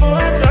 Before I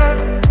die.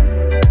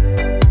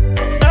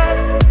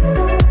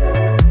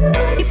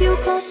 Keep you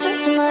closer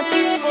tonight.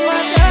 Before I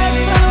die,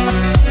 swallow up.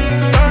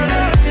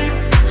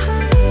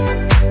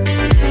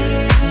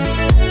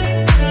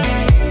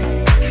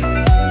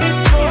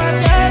 Before I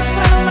die,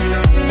 swallow up.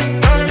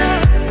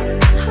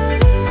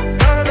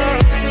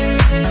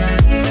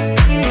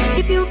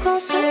 Keep you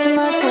closer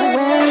tonight, but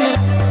when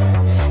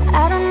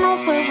I don't know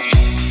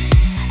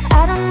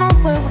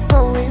where we're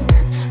going.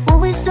 What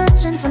we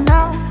searching for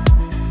now?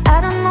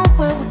 I don't know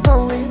where we're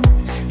going.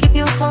 Keep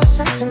you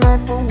closer tonight,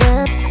 but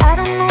when I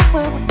don't know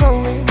where we're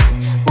going.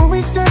 What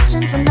we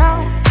searching for now?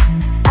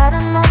 I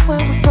don't know where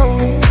we're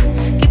going.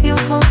 Keep you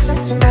closer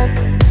tonight,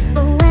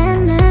 but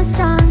when the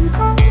sun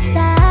goes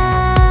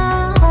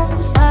down,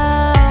 goes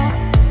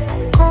down,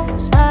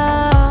 goes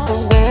down.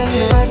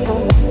 But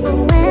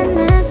when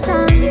the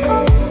sun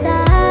goes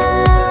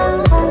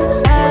down,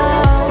 goes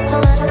down.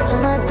 Closer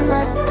tonight,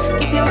 tonight.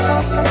 Keep you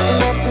closer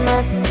tonight,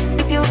 tonight.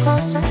 Keep you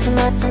closer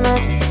tonight,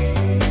 tonight.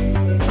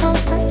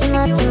 Closer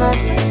tonight, tonight.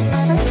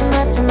 Closer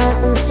tonight,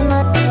 tonight, tonight.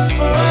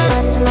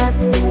 Tonight, tonight.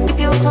 Keep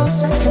you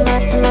closer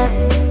tonight, tonight.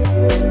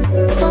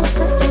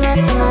 Closer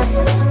tonight, tonight.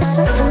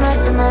 Closer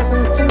tonight,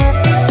 tonight,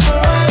 tonight.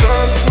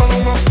 Just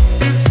follow up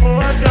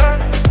before I die.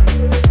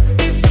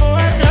 Before I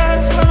die,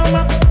 swallow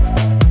up.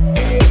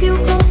 Keep you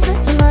closer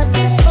tonight.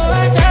 Before I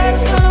die,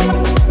 swallow up.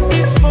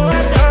 Before I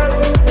die.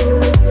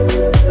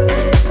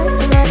 Closer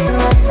tonight,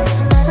 tonight.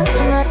 Closer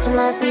tonight, tonight,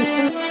 tonight.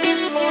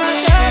 Before I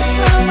die,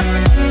 swallow up.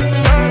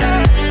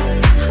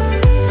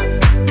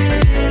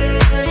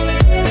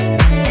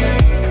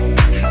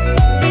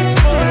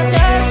 Before I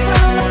die,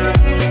 swallow up.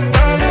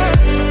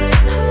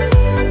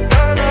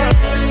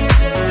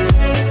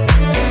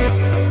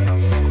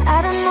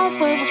 I don't know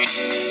where we're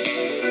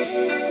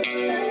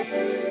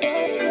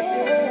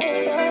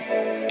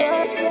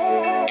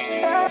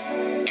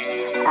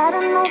I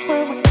don't know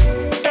where we're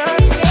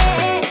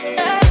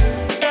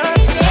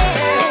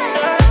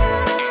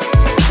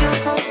Keep you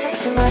closer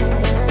tonight.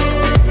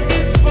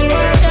 Before I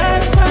die,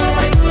 swallow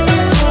up.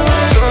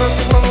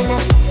 Just swallow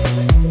up.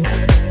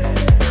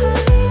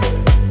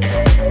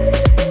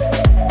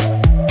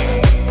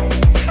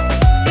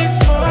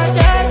 Before I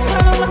die,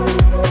 swallow up.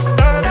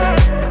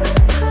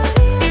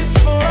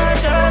 Before I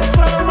die,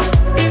 swallow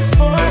up.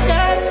 Before I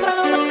die,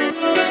 swallow up.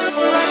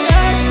 Before I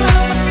die, swallow up.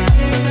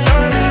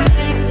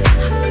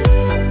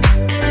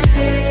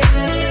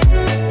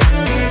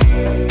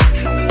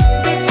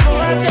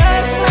 Before I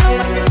die, swallow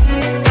up.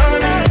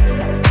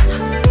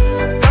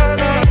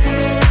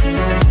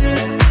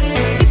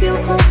 Keep you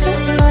closer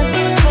tonight.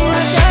 Before I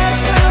die,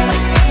 swallow up.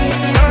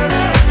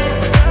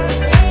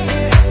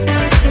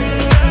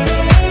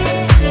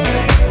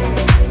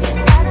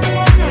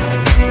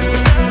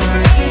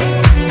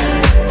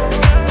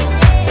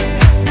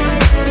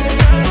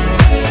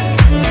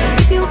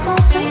 Keep you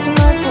closer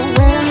tonight, but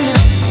when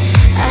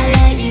I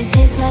let you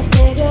taste my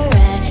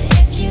cigarette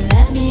if you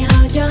let me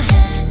hold your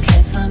hand.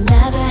 'Cause we'll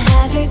never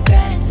have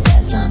regrets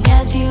as long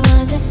as you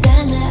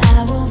understand that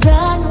I will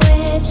run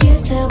with you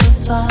till we're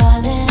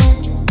falling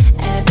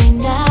every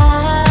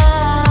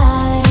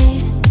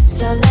night.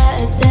 So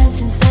let us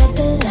dance inside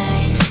the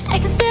light. I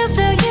can still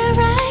feel you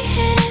right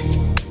here.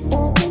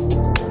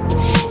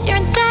 You're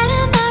inside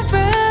of my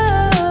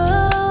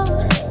room,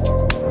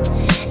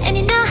 and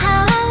you know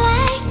how I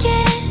like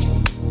it.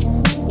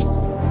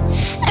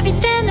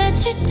 Everything that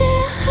you do,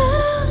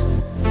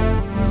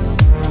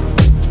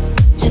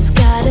 just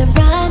gotta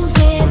run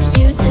with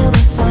you till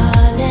we're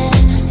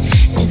falling.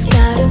 Just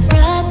gotta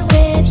run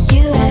with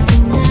you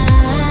every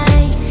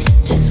night.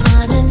 Just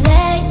wanna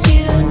let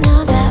you know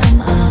that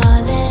I'm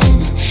all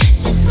in.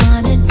 Just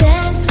wanna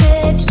dance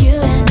with you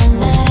in the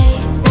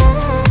light.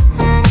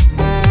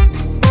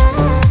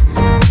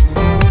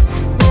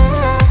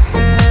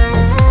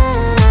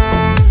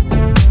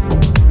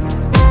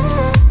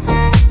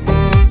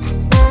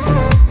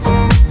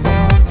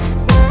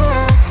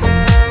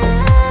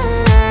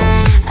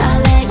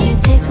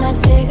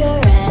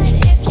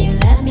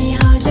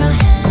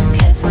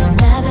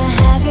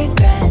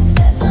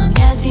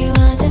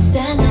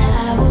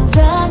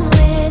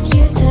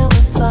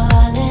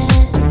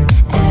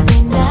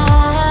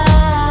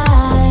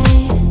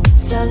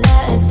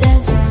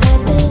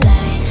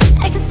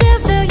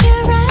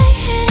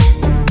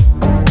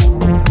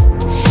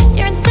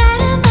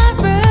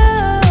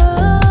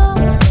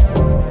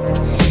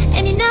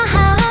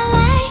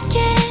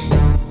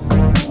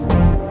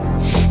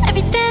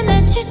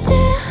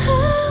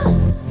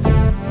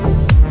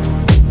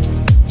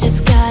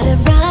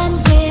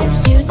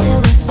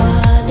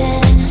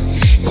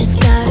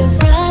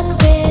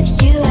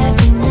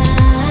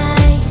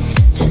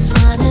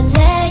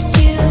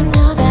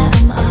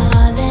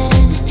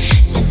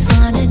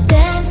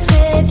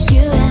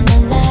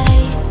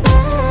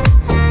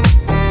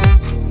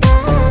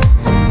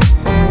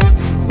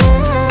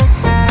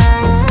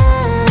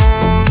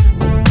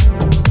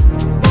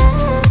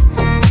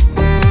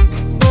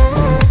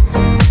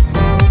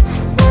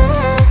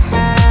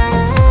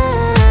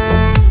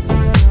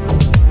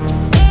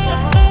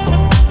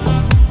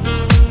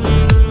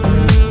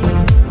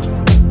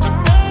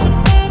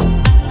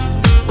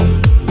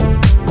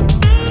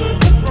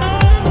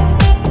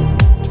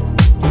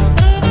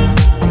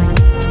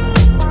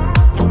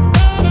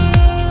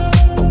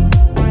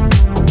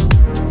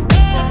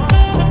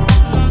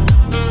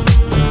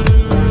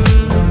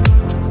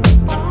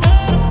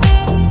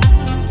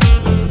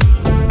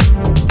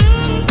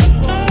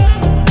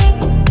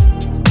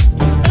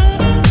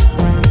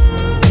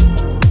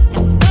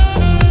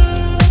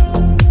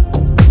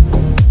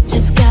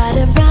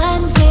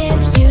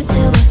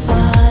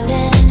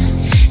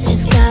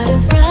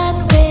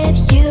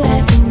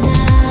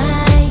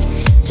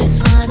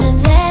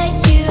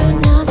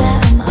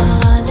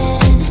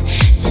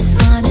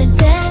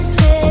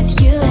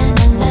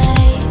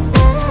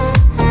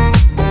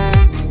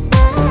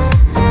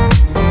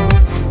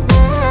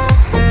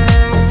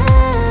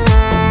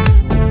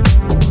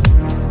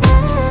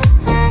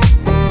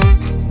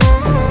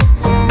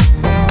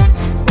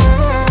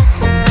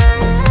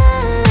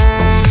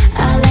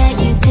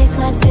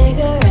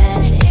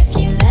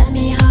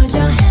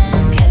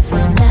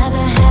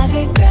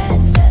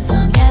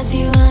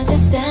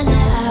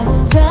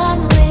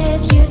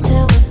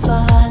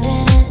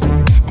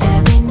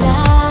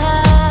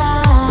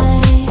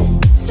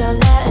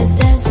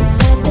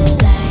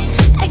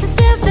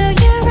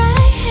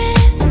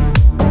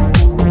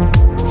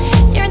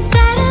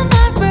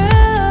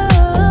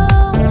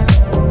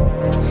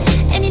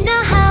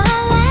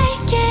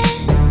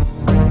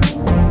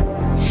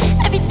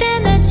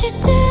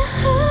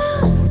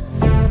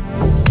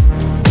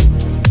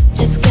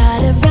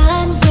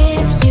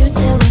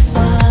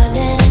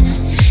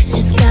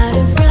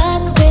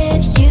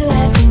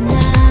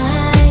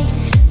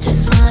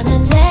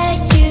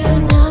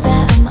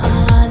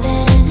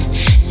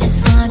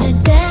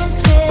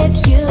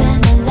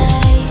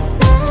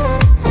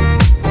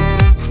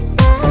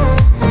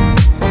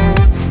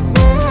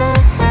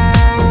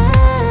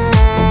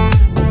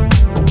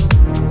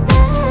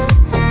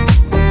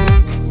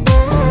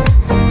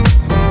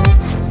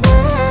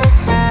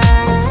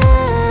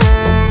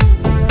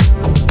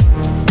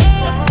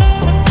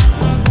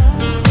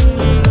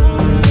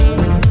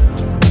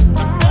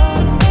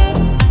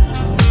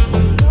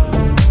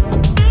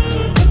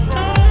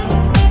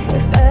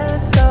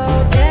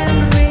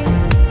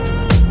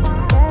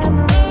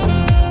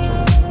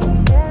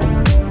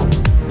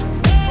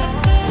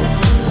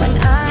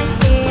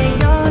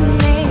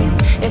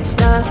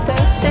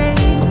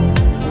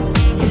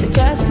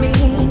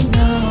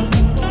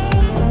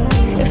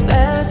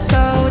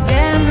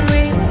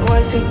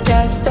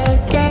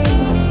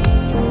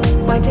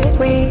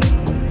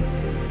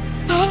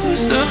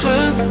 wish the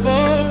best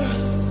for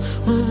us,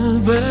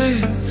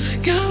 babe.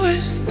 Can't wish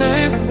to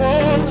stay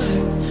for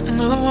like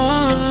another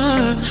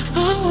one. I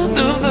want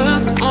the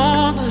best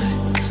all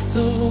night,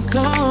 so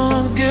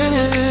come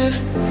get it.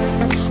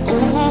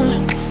 Oh,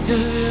 yeah.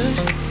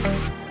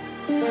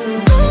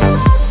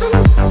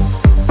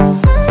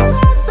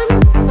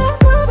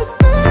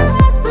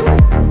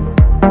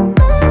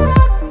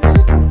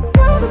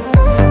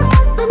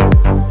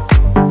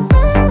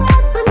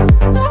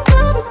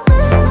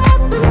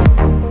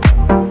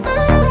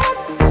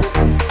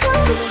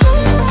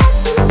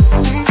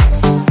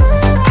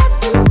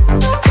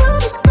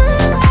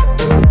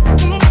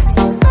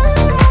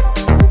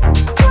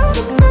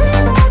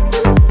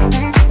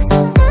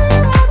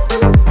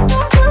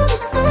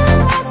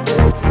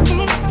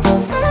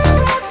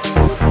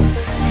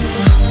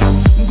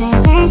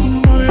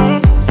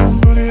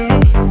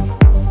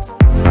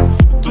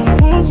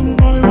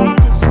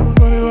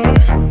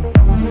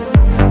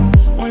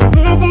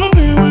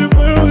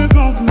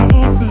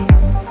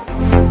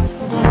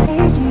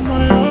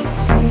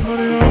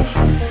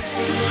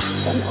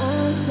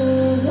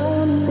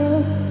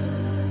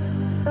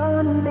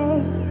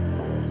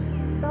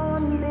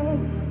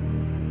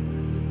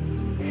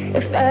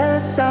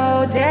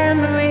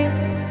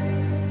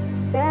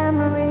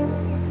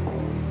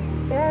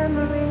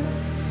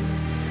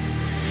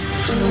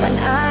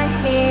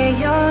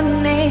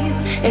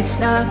 It's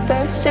not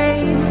the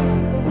same.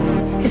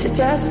 Is it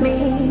just me?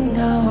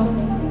 No.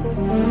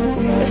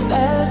 It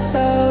felt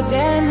so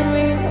damn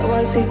real.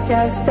 Was it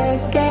just a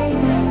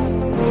game?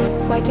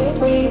 Why did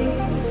we?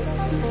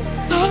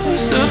 I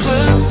wish the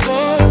best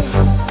for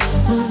us,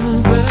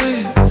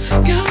 babe.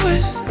 Can't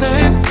wish to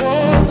stay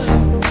for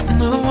like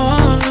another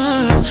one.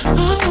 I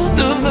want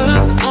the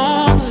best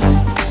all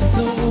night,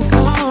 so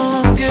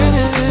come get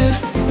it.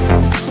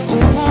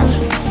 Oh,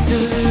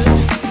 yeah.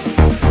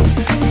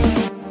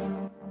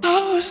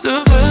 The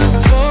best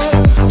for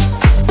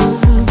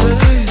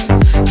babe.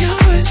 Can't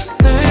wait to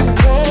stay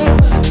for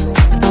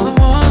another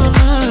one.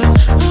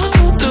 I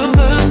want the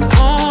best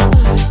all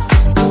night,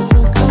 so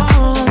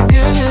come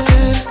get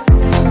it.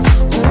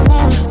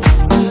 Oh,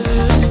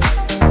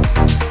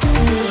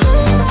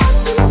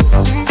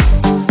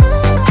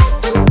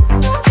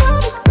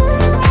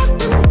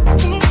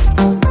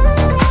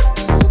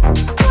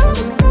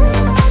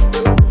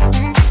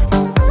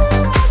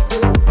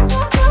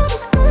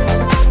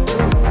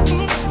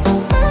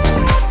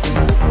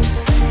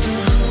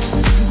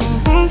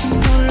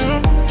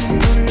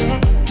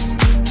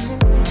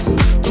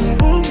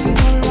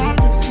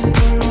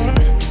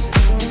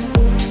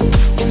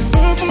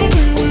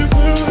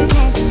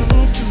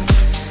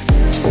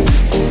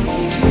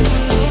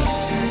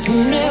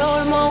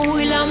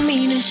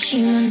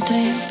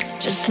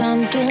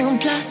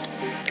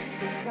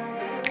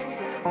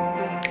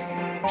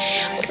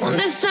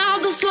 unde s-au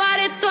dus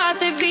oare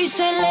toate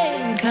visele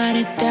în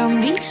care te-am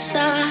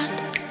visat?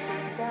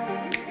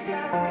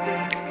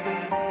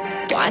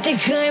 Poate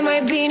că-i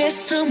mai bine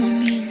să mă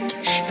mint,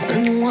 că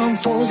nu am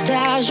fost de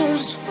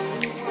ajuns.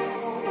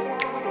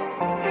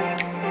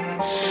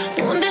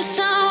 Unde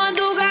să mă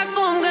duc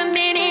acum când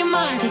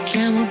inima te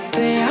cheamă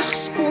pe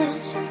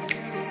ascuns?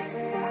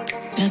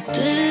 E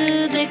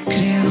atât de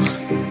greu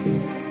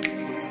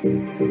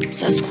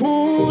să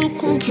ascult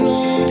cum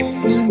plouă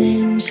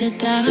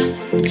neîncetat.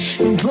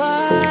 Îmi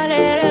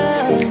pare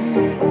rău,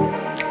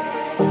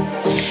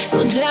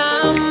 nu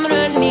te-am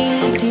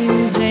rănit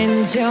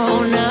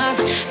intenționat.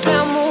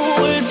 Prea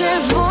multe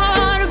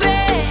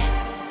vorbe,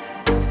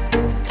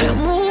 prea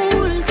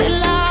multe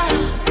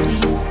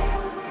lacrimi.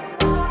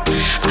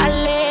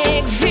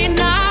 Aleg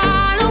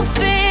finalul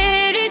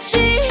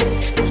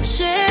fericit cu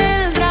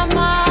cel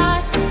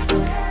dramatic.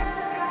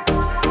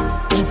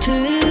 E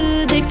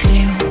atât de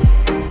greu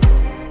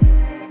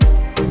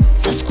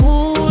să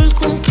ascult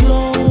cum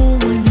plouă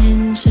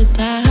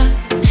neîncetat.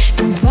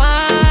 Îmi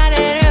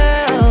pare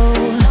rău,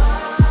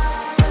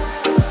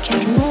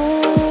 chiar nu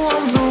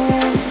am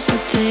vrut să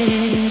te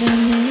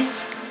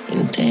răniți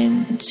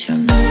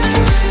intenționat.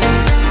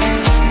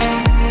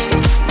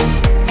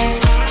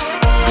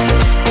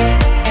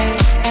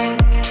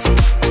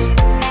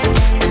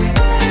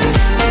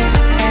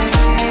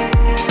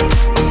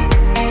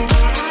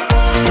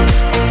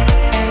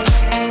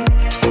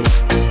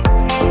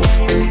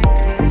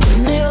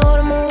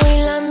 Uneori mă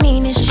uit la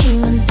mine și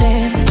mă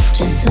întreb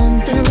ce s-a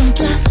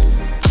întâmplat.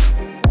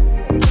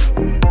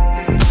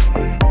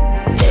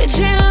 De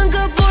ce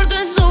încă port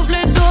în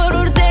suflet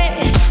doruri de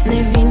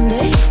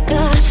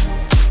nevindecat?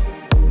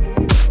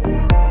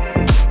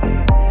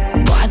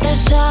 Poate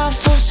așa a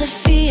fost să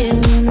fie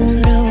unul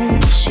rău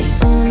și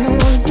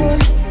unul bun.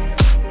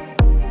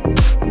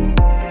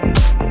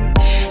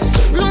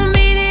 Sub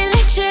luminile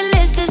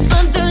celeste să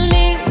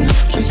întâlnim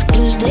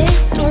răscruși de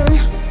drum.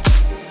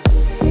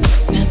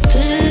 Mi-e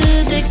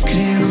atât de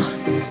greu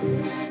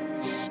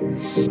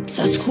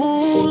să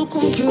ascult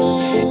cum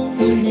plouă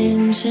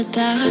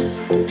neîncetat.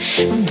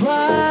 Îmi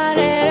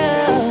pare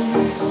rău,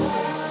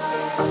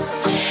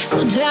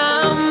 nu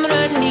te-am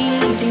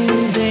rănit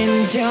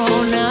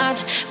intenționat.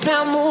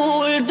 Prea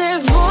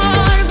multe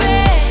vorbe,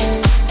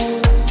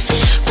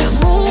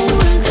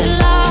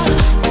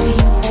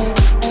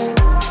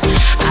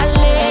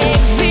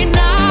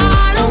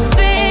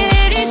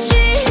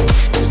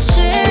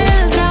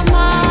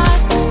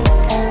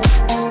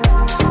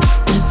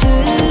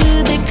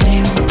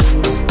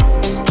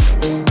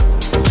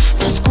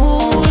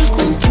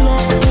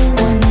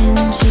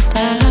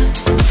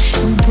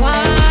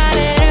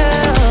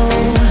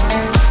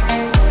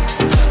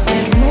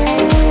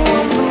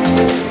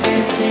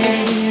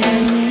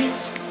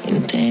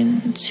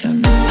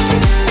 Intentionat.